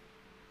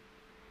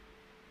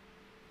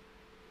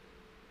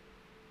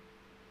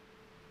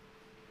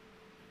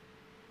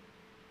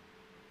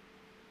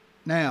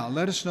 Now,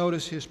 let us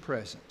notice His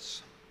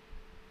presence.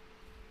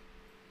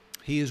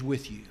 He is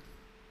with you.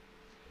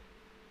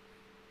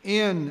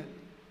 In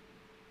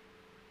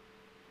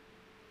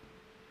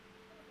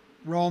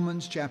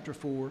Romans chapter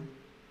 4,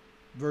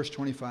 verse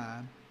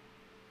 25,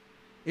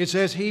 it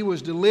says, He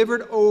was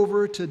delivered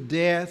over to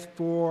death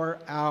for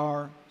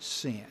our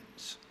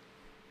sins.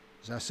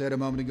 As I said a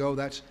moment ago,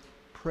 that's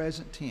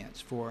present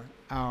tense, for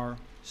our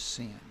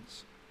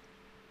sins.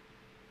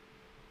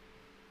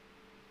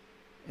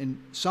 In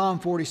Psalm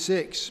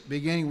 46,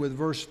 beginning with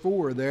verse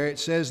 4 there, it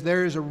says,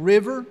 There is a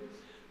river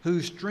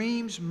whose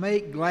streams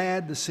make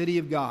glad the city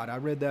of God. I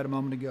read that a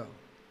moment ago.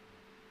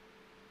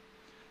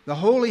 The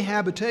holy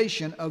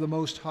habitation of the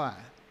Most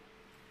High.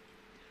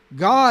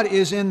 God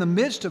is in the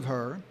midst of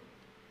her.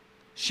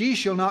 She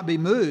shall not be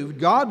moved.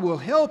 God will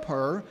help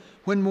her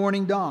when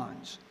morning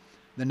dawns.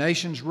 The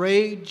nations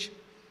rage,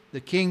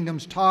 the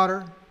kingdoms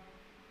totter.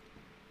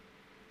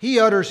 He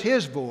utters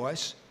His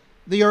voice,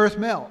 the earth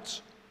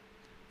melts.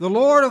 The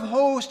Lord of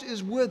hosts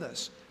is with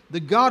us. The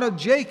God of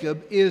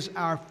Jacob is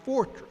our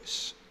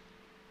fortress.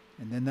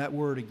 And then that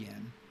word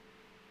again.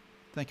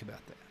 Think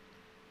about that.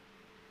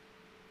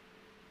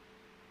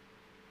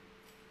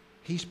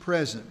 He's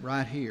present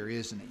right here,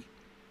 isn't He?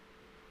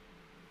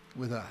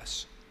 With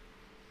us.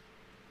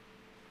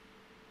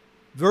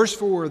 Verse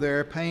 4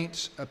 there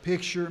paints a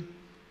picture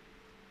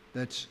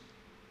that's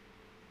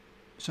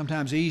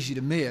sometimes easy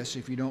to miss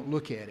if you don't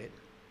look at it.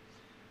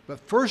 But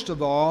first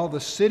of all, the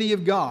city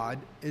of God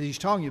that he's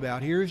talking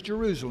about here is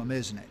Jerusalem,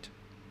 isn't it?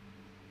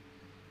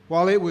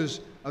 While it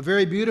was a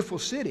very beautiful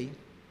city,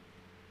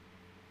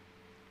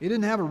 it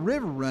didn't have a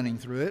river running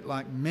through it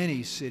like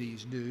many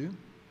cities do.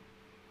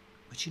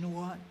 But you know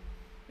what?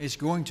 It's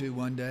going to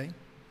one day.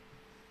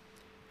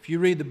 If you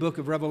read the book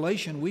of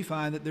Revelation, we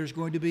find that there's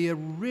going to be a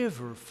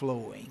river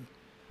flowing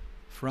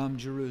from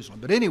Jerusalem.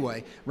 But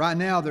anyway, right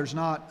now there's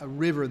not a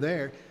river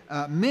there.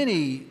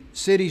 Many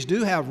cities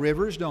do have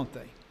rivers, don't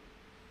they?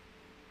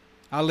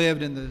 I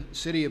lived in the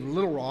city of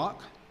Little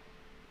Rock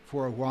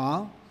for a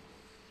while.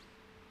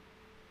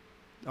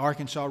 The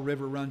Arkansas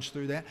River runs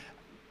through that.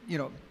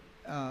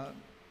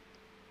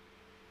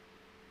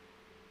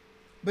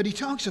 But he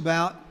talks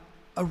about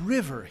a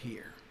river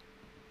here.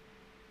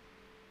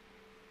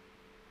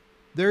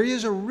 There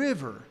is a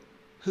river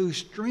whose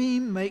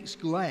stream makes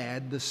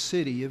glad the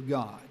city of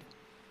God.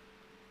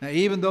 Now,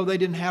 even though they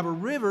didn't have a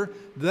river,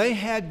 they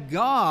had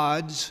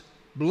God's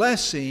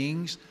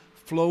blessings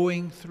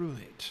flowing through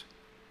it.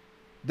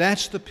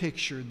 That's the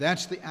picture,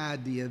 that's the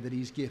idea that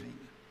he's giving.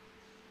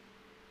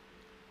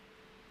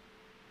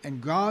 And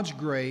God's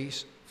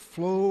grace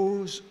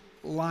flows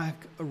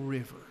like a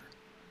river,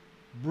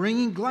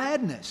 bringing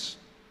gladness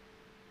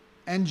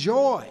and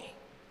joy.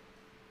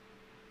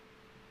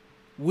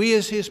 We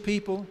as His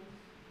people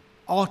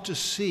ought to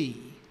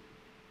see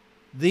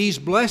these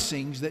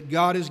blessings that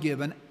God has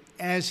given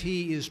as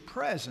He is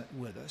present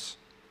with us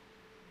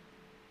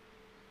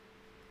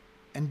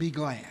and be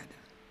glad,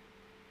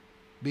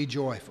 be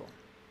joyful.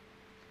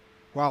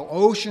 While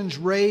oceans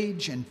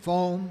rage and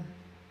foam,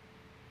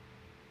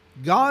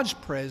 God's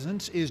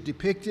presence is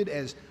depicted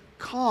as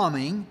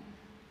calming,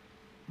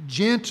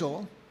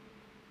 gentle,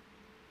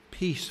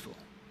 peaceful.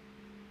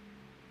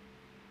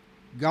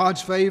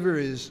 God's favor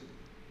is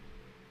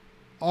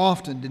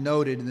often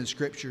denoted in the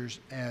Scriptures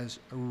as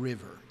a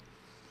river.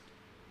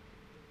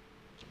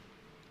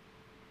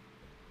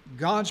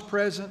 God's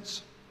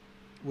presence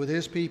with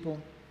His people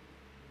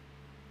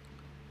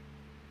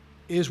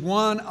is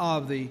one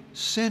of the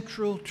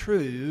central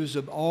truths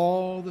of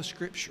all the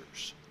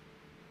Scriptures.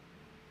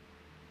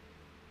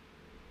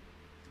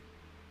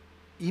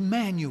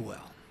 Emmanuel.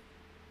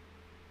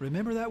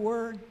 Remember that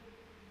word?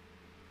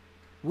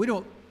 We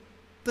don't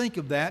think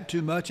of that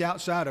too much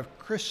outside of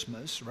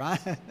Christmas, right?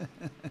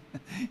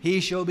 He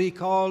shall be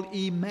called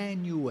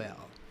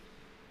Emmanuel.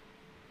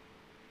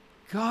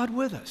 God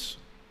with us.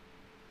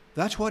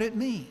 That's what it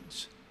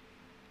means.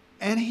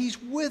 And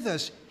He's with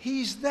us.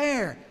 He's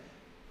there.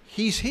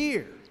 He's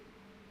here.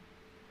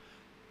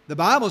 The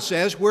Bible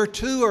says, where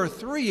 2 or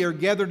 3 are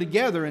gathered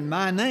together in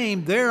my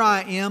name, there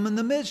I am in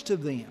the midst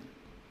of them.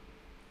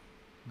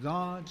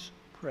 God's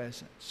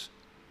presence.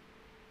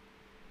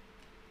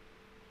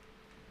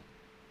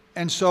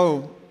 And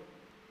so,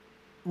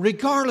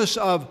 regardless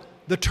of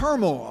the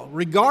turmoil,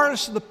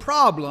 regardless of the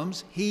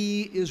problems,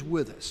 He is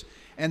with us.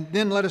 And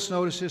then let us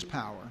notice His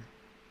power.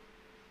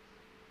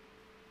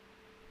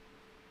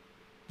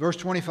 Verse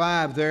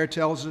 25 there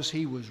tells us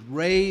He was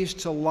raised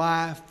to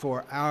life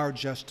for our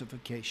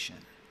justification.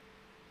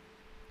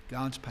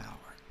 God's power.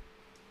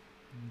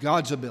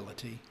 God's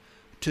ability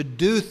to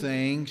do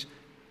things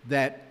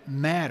that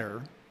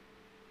matter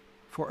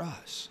for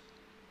us.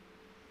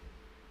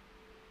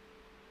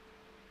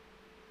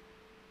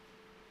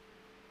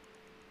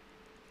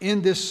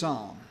 In this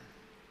psalm,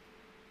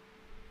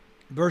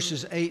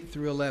 verses 8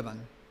 through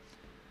 11,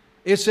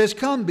 it says,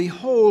 "Come,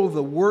 behold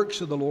the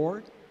works of the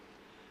Lord,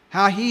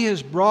 how He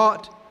has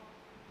brought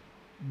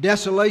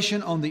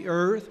desolation on the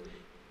earth.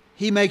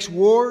 He makes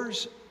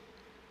wars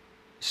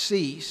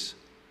cease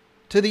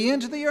to the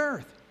ends of the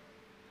earth.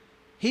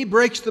 He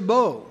breaks the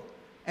bow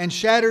and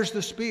shatters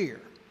the spear.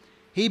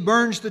 He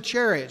burns the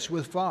chariots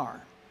with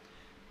fire.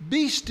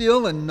 Be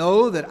still and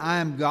know that I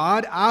am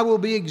God. I will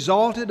be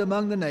exalted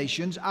among the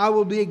nations. I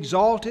will be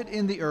exalted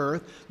in the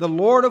earth. The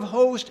Lord of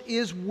hosts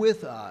is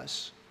with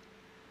us.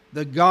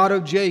 The God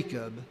of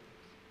Jacob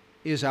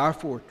is our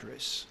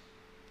fortress."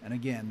 And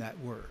again, that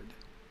word.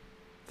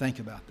 Think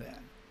about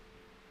that.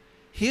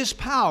 His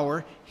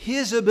power,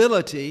 His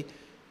ability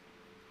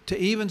to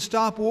even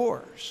stop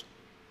wars.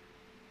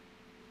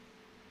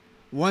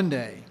 One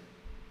day,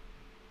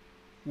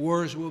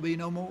 wars will be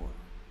no more.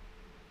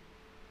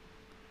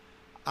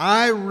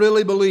 I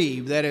really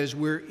believe that as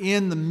we're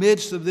in the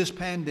midst of this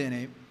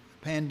pandemic,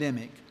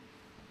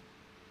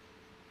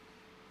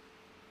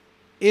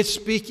 it's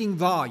speaking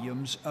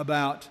volumes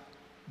about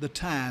the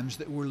times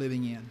that we're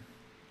living in.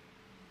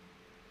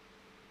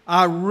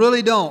 I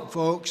really don't,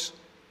 folks.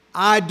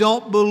 I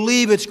don't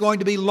believe it's going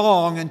to be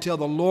long until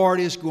the Lord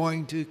is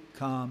going to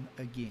come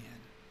again.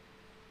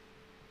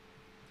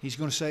 He's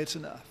going to say it's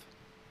enough.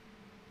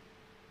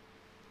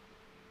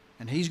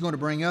 And He's going to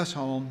bring us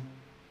home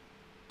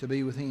to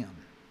be with Him.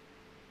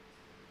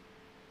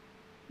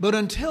 But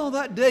until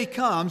that day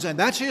comes, and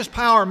that's His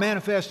power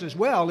manifest as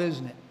well,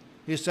 isn't it?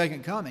 His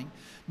second coming.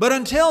 But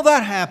until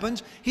that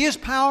happens, His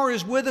power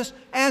is with us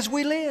as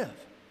we live.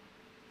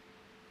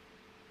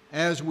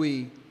 As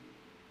we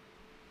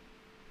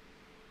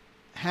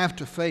have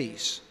to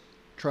face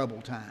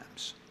troubled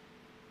times.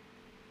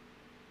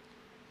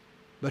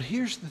 But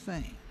here's the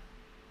thing.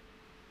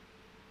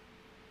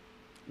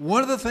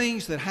 One of the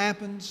things that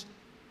happens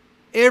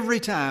every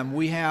time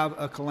we have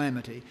a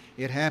calamity,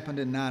 it happened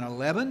in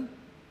 9/11,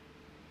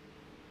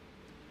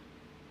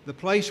 the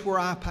place where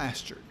I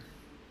pastored.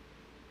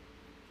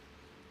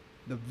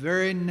 The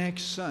very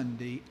next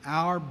Sunday,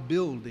 our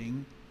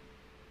building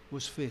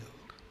was filled.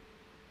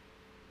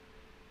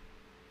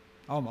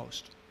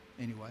 Almost,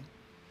 anyway.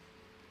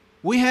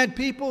 We had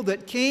people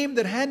that came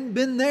that hadn't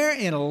been there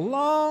in a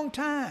long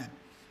time.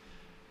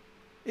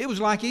 It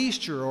was like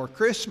Easter or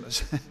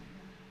Christmas.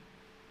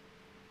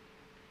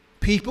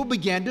 People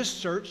began to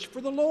search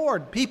for the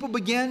Lord. People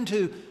began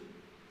to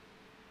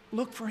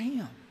look for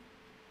Him.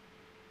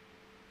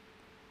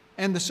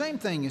 And the same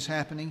thing is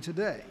happening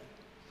today.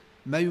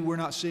 Maybe we're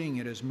not seeing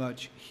it as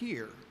much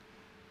here,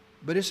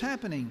 but it's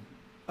happening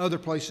other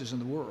places in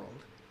the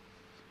world.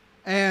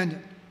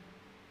 And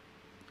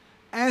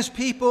as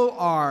people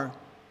are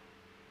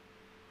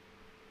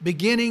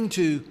beginning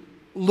to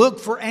look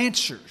for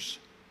answers,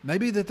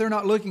 maybe that they're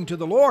not looking to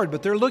the Lord,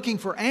 but they're looking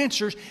for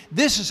answers,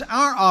 this is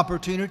our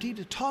opportunity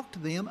to talk to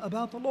them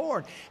about the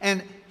Lord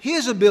and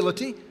His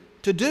ability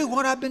to do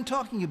what I've been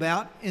talking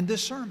about in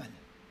this sermon.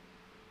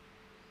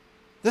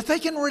 That they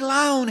can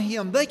rely on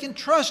Him, they can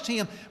trust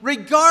Him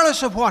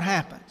regardless of what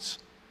happens.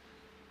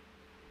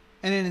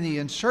 And in the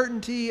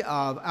uncertainty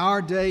of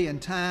our day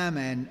and time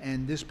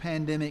and this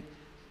pandemic,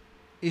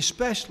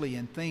 especially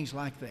in things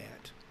like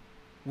that,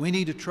 we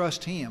need to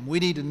trust Him. We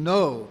need to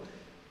know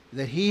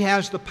that He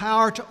has the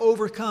power to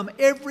overcome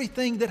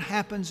everything that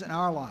happens in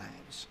our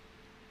lives.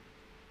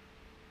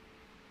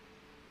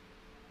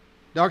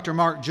 Dr.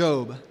 Mark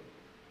Jobe,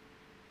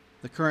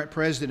 the current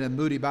president of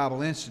Moody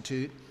Bible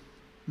Institute,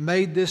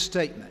 made this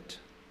statement.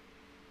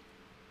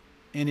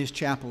 in his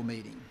chapel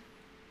meeting.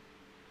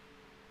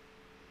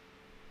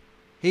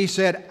 He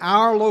said,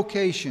 our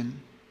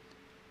location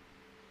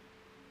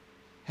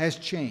has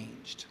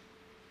changed,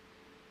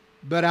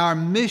 but our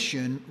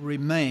mission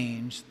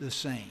remains the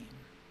same.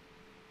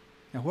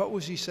 Now, what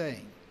was he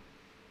saying?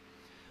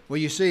 Well,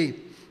 you see,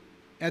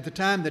 at the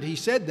time that he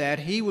said that,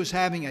 he was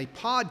having a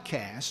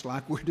podcast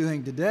like we're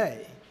doing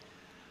today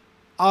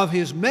of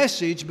his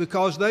message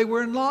because they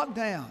were in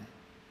lockdown.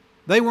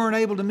 They weren't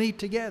able to meet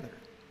together.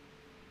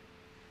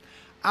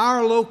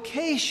 Our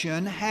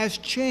location has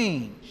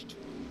changed.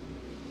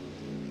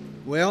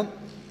 Well,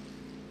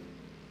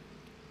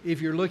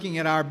 if you're looking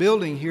at our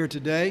building here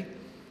today,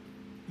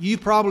 you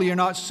probably are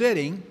not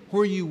sitting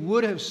where you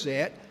would have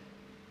sat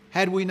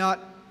had we not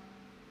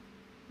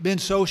been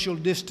social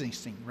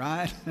distancing,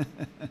 right?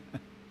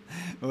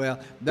 Well,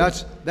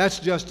 that's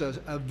just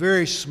a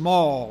very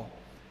small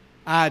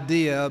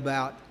idea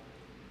about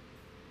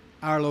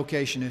our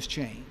location has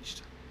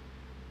changed.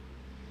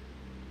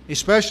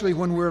 Especially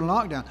when we're in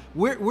lockdown.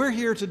 We're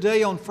here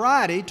today on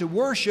Friday to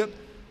worship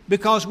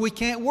because we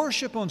can't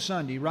worship on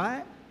Sunday,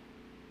 right?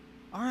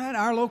 All right,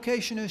 our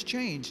location has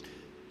changed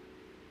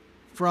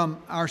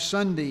from our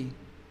Sunday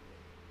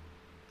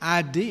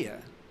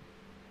idea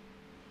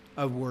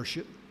of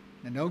worship.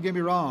 And don't get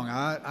me wrong,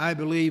 I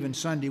believe in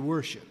Sunday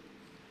worship.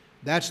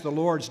 That's the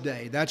Lord's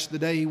day. That's the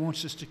day He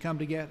wants us to come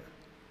together.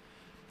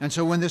 And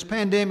so when this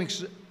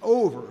pandemic's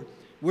over,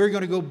 we're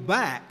going to go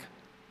back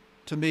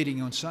to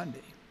meeting on Sunday.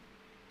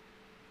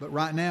 But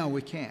right now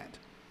we can't.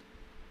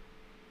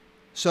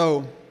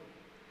 So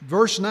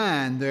verse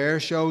 9 there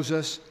shows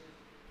us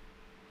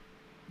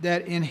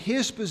that in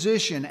His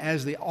position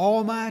as the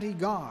Almighty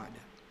God,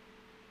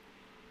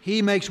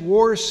 He makes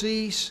war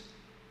cease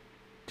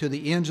to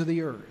the ends of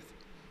the earth.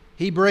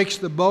 He breaks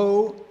the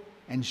bow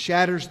and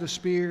shatters the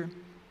spear.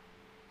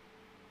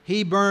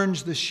 He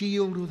burns the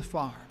shield with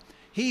fire.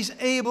 He's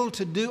able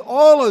to do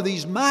all of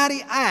these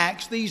mighty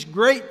acts, these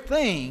great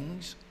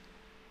things,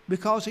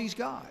 because He's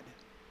God.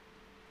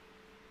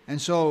 And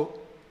so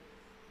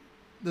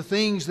the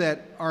things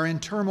that are in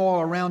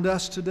turmoil around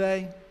us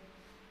today,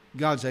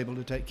 God's able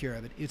to take care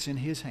of it. It's in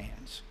His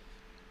hands.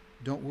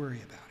 Don't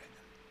worry about it.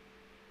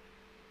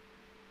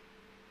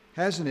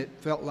 Hasn't it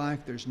felt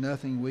like there's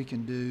nothing we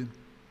can do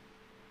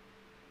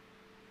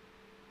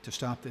to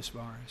stop this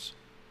virus?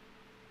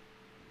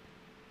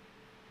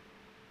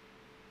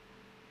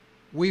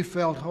 We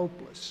felt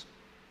hopeless,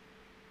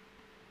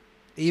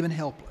 even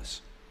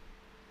helpless.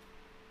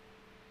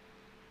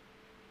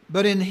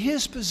 But in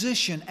His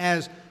position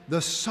as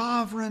the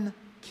sovereign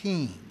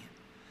King,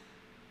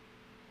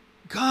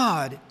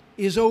 God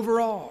is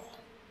over all.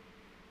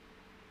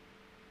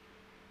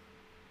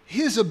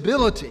 His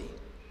ability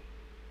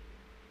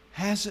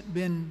hasn't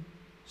been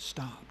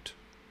stopped.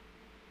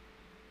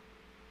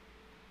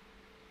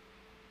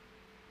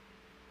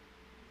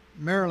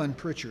 Marilyn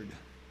Pritchard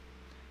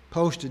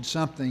posted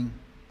something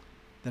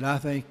that I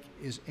think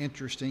is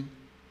interesting.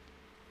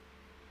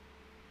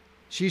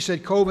 She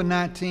said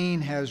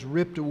COVID-19 has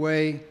ripped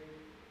away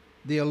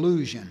the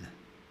illusion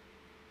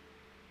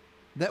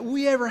that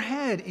we ever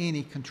had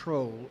any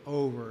control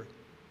over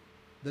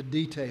the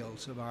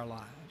details of our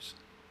lives.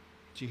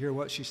 Did you hear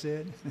what she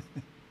said?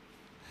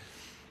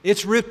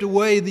 It's ripped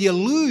away the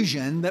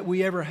illusion that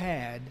we ever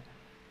had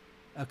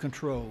a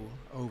control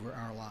over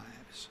our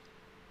lives.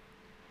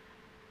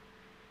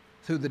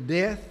 Through the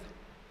death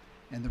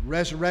and the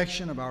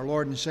resurrection of our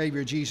Lord and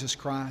Savior Jesus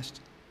Christ,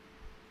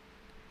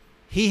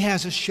 He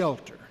has a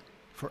shelter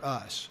for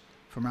us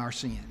from our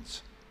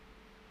sins.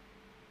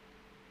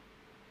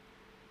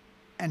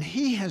 And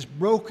He has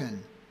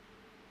broken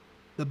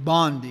the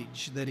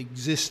bondage that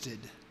existed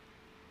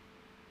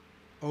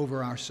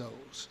over our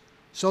souls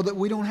so that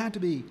we don't have to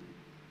be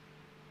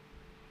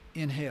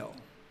in hell,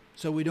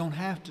 so we don't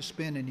have to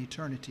spend an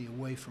eternity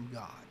away from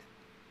God.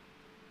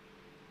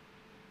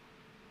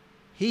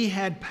 He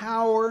had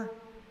power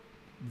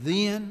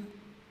then,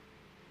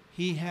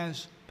 He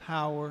has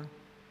power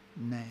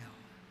now.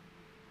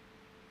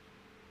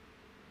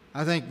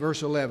 I think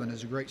verse 11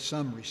 is a great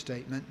summary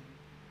statement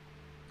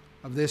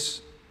of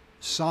this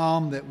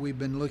psalm that we've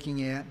been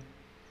looking at.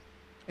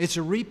 It's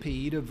a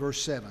repeat of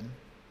verse 7.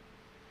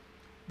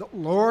 The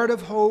Lord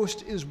of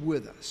hosts is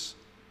with us,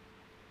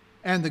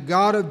 and the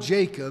God of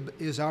Jacob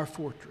is our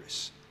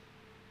fortress.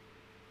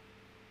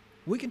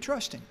 We can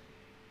trust Him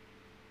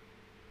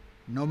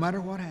no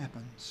matter what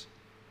happens.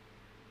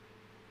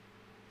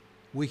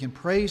 We can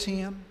praise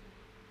Him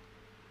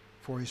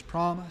for His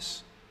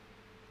promise,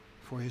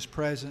 for His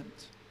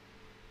presence,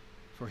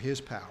 for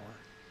His power.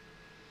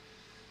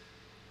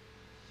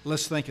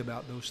 Let's think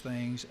about those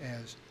things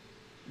as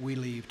we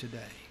leave today.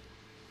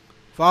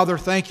 Father,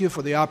 thank You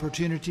for the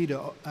opportunity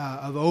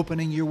of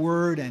opening Your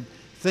Word and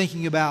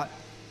thinking about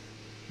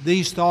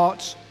these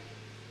thoughts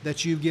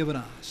that You've given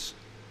us.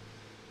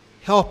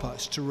 Help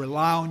us to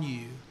rely on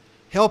You.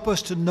 Help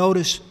us to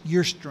notice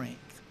Your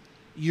strength,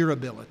 Your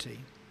ability,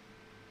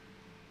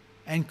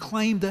 and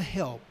claim the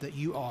help that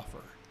You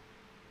offer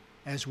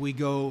as we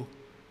go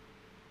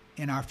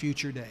in our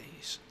future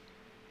days.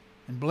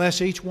 And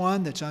bless each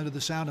one that's under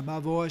the sound of my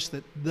voice,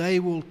 that they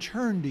will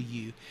turn to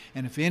you.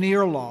 And if any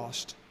are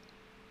lost,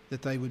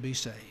 that they would be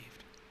saved.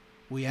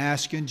 We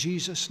ask in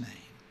Jesus' name.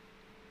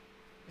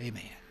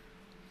 Amen.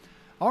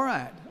 All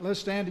right, let's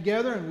stand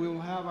together and we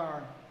will have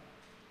our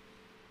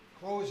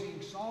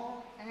closing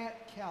song,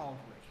 At Calvary.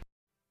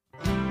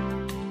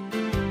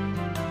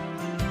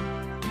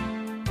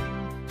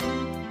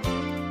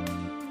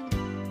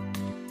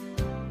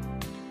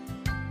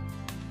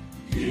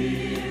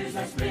 Years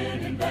I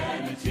spent in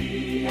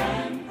vanity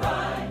and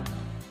pride,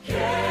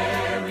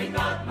 caring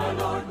not my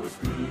Lord was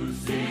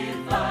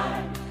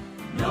crucified,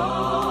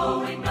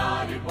 knowing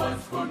not it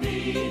was for me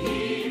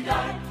he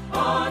died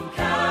on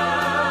Calvary.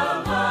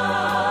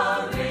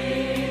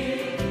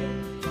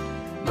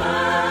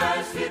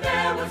 Mercy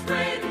there was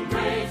great and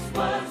grace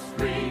was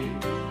free,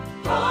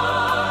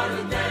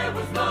 pardon there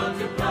was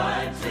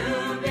multiplied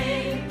to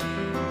me,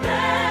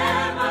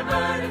 there my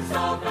burden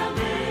soul found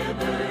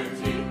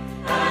liberty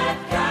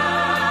at Calvary.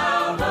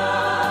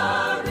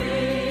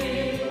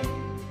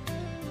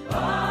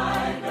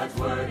 By God's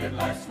word at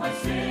last my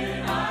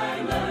sin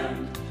I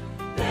learned,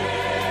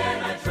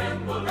 then I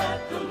trembled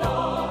at the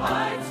law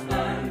I'd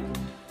spurned,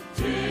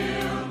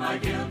 till my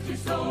guilty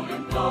soul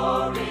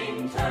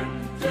imploring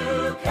turned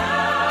to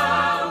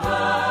Calvary.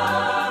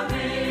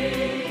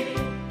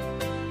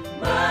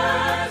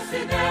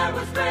 Mercy there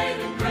was great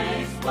and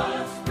grace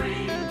was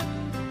free,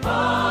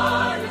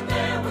 pardon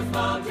there was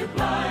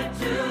multiplied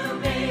to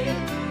me,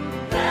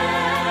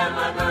 there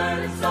my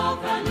burden soul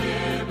found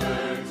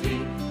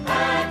liberty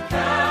at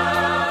Calvary.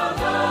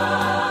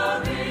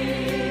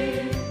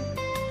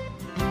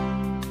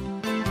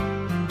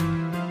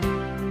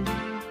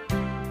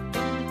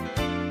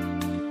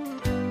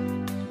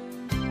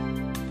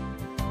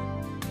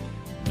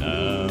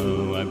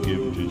 Now I've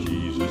given to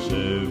Jesus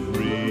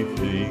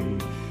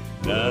everything.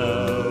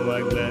 Now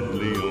I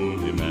gladly own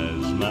him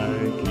as my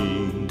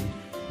King.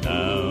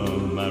 Now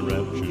my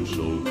raptured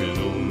soul can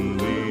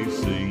only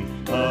sing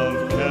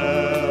of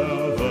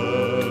Calvary.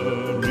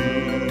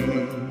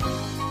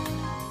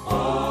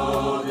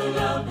 Oh, the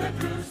love that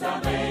drew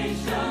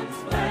salvation's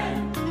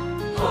plan.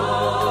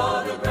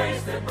 Oh, the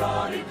grace that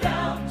brought it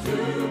down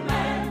to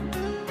man.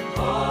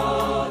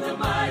 Oh, the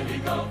mighty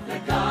gulf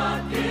that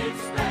God did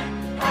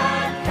span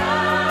at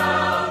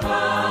Calvary.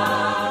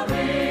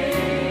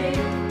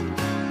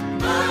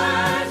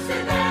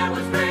 Mercy there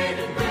was great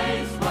and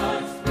grace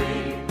was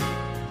free,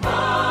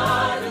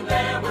 pardon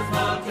there was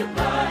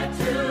multiplied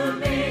to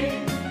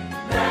me,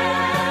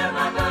 there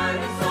my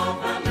burden soul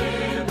found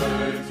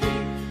liberty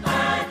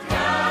at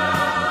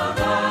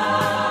Calvary.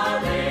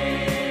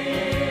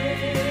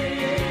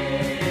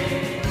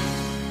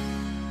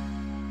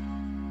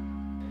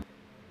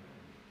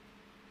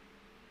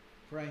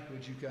 Frank,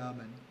 would you come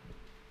and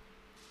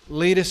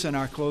lead us in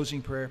our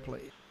closing prayer,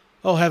 please?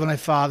 Oh, Heavenly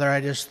Father,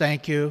 I just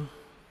thank you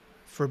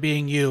for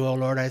being you, oh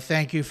Lord. I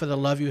thank you for the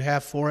love you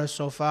have for us,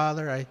 oh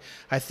Father.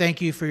 I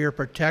thank you for your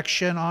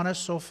protection on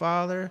us, oh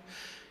Father.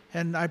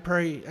 And I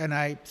pray and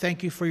I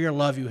thank you for your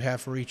love you have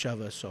for each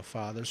of us, oh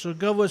Father. So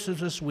give us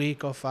this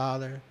week, oh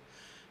Father.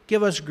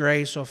 Give us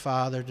grace, oh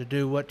Father, to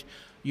do what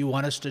you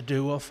want us to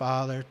do, oh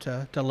Father,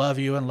 to love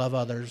you and love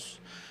others.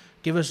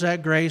 Give us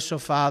that grace, oh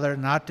Father,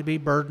 not to be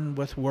burdened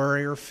with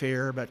worry or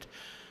fear, but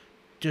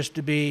just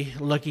to be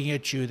looking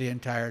at you the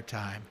entire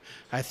time.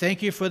 I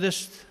thank you for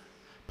this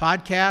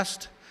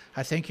podcast.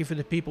 I thank you for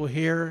the people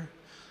here.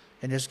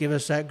 And just give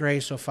us that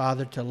grace, oh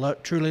Father, to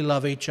truly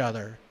love each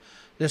other.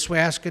 This we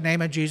ask in the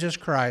name of Jesus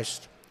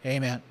Christ.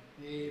 Amen.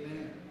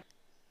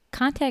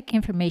 Contact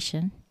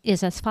information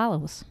is as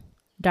follows.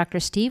 Dr.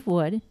 Steve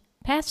Wood,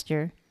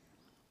 Pastor,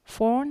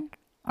 phone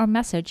or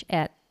message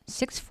at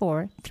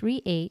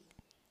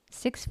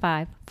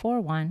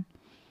 6438-6541,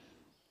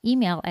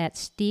 email at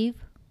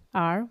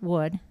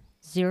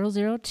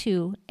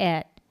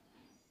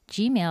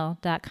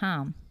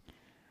steverwood002@gmail.com.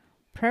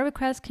 Prayer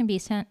requests can be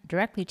sent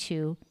directly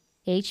to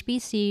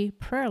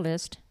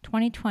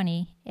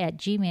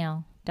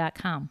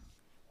hbcprayerlist2020@gmail.com.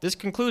 This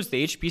concludes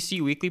the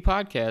HBC Weekly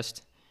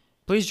Podcast.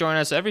 Please join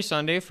us every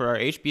Sunday for our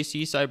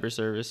HBC Cyber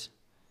Service.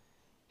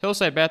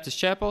 Hillside Baptist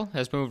Chapel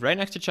has moved right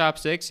next to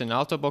Chopsticks in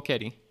Alto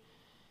Boquete.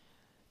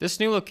 This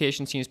new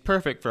location seems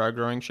perfect for our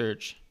growing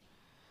church.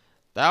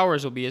 The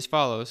hours will be as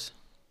follows: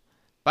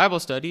 Bible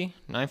study,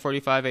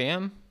 9:45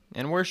 a.m.,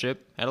 and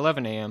worship at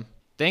 11 a.m.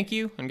 Thank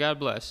you, and God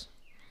bless.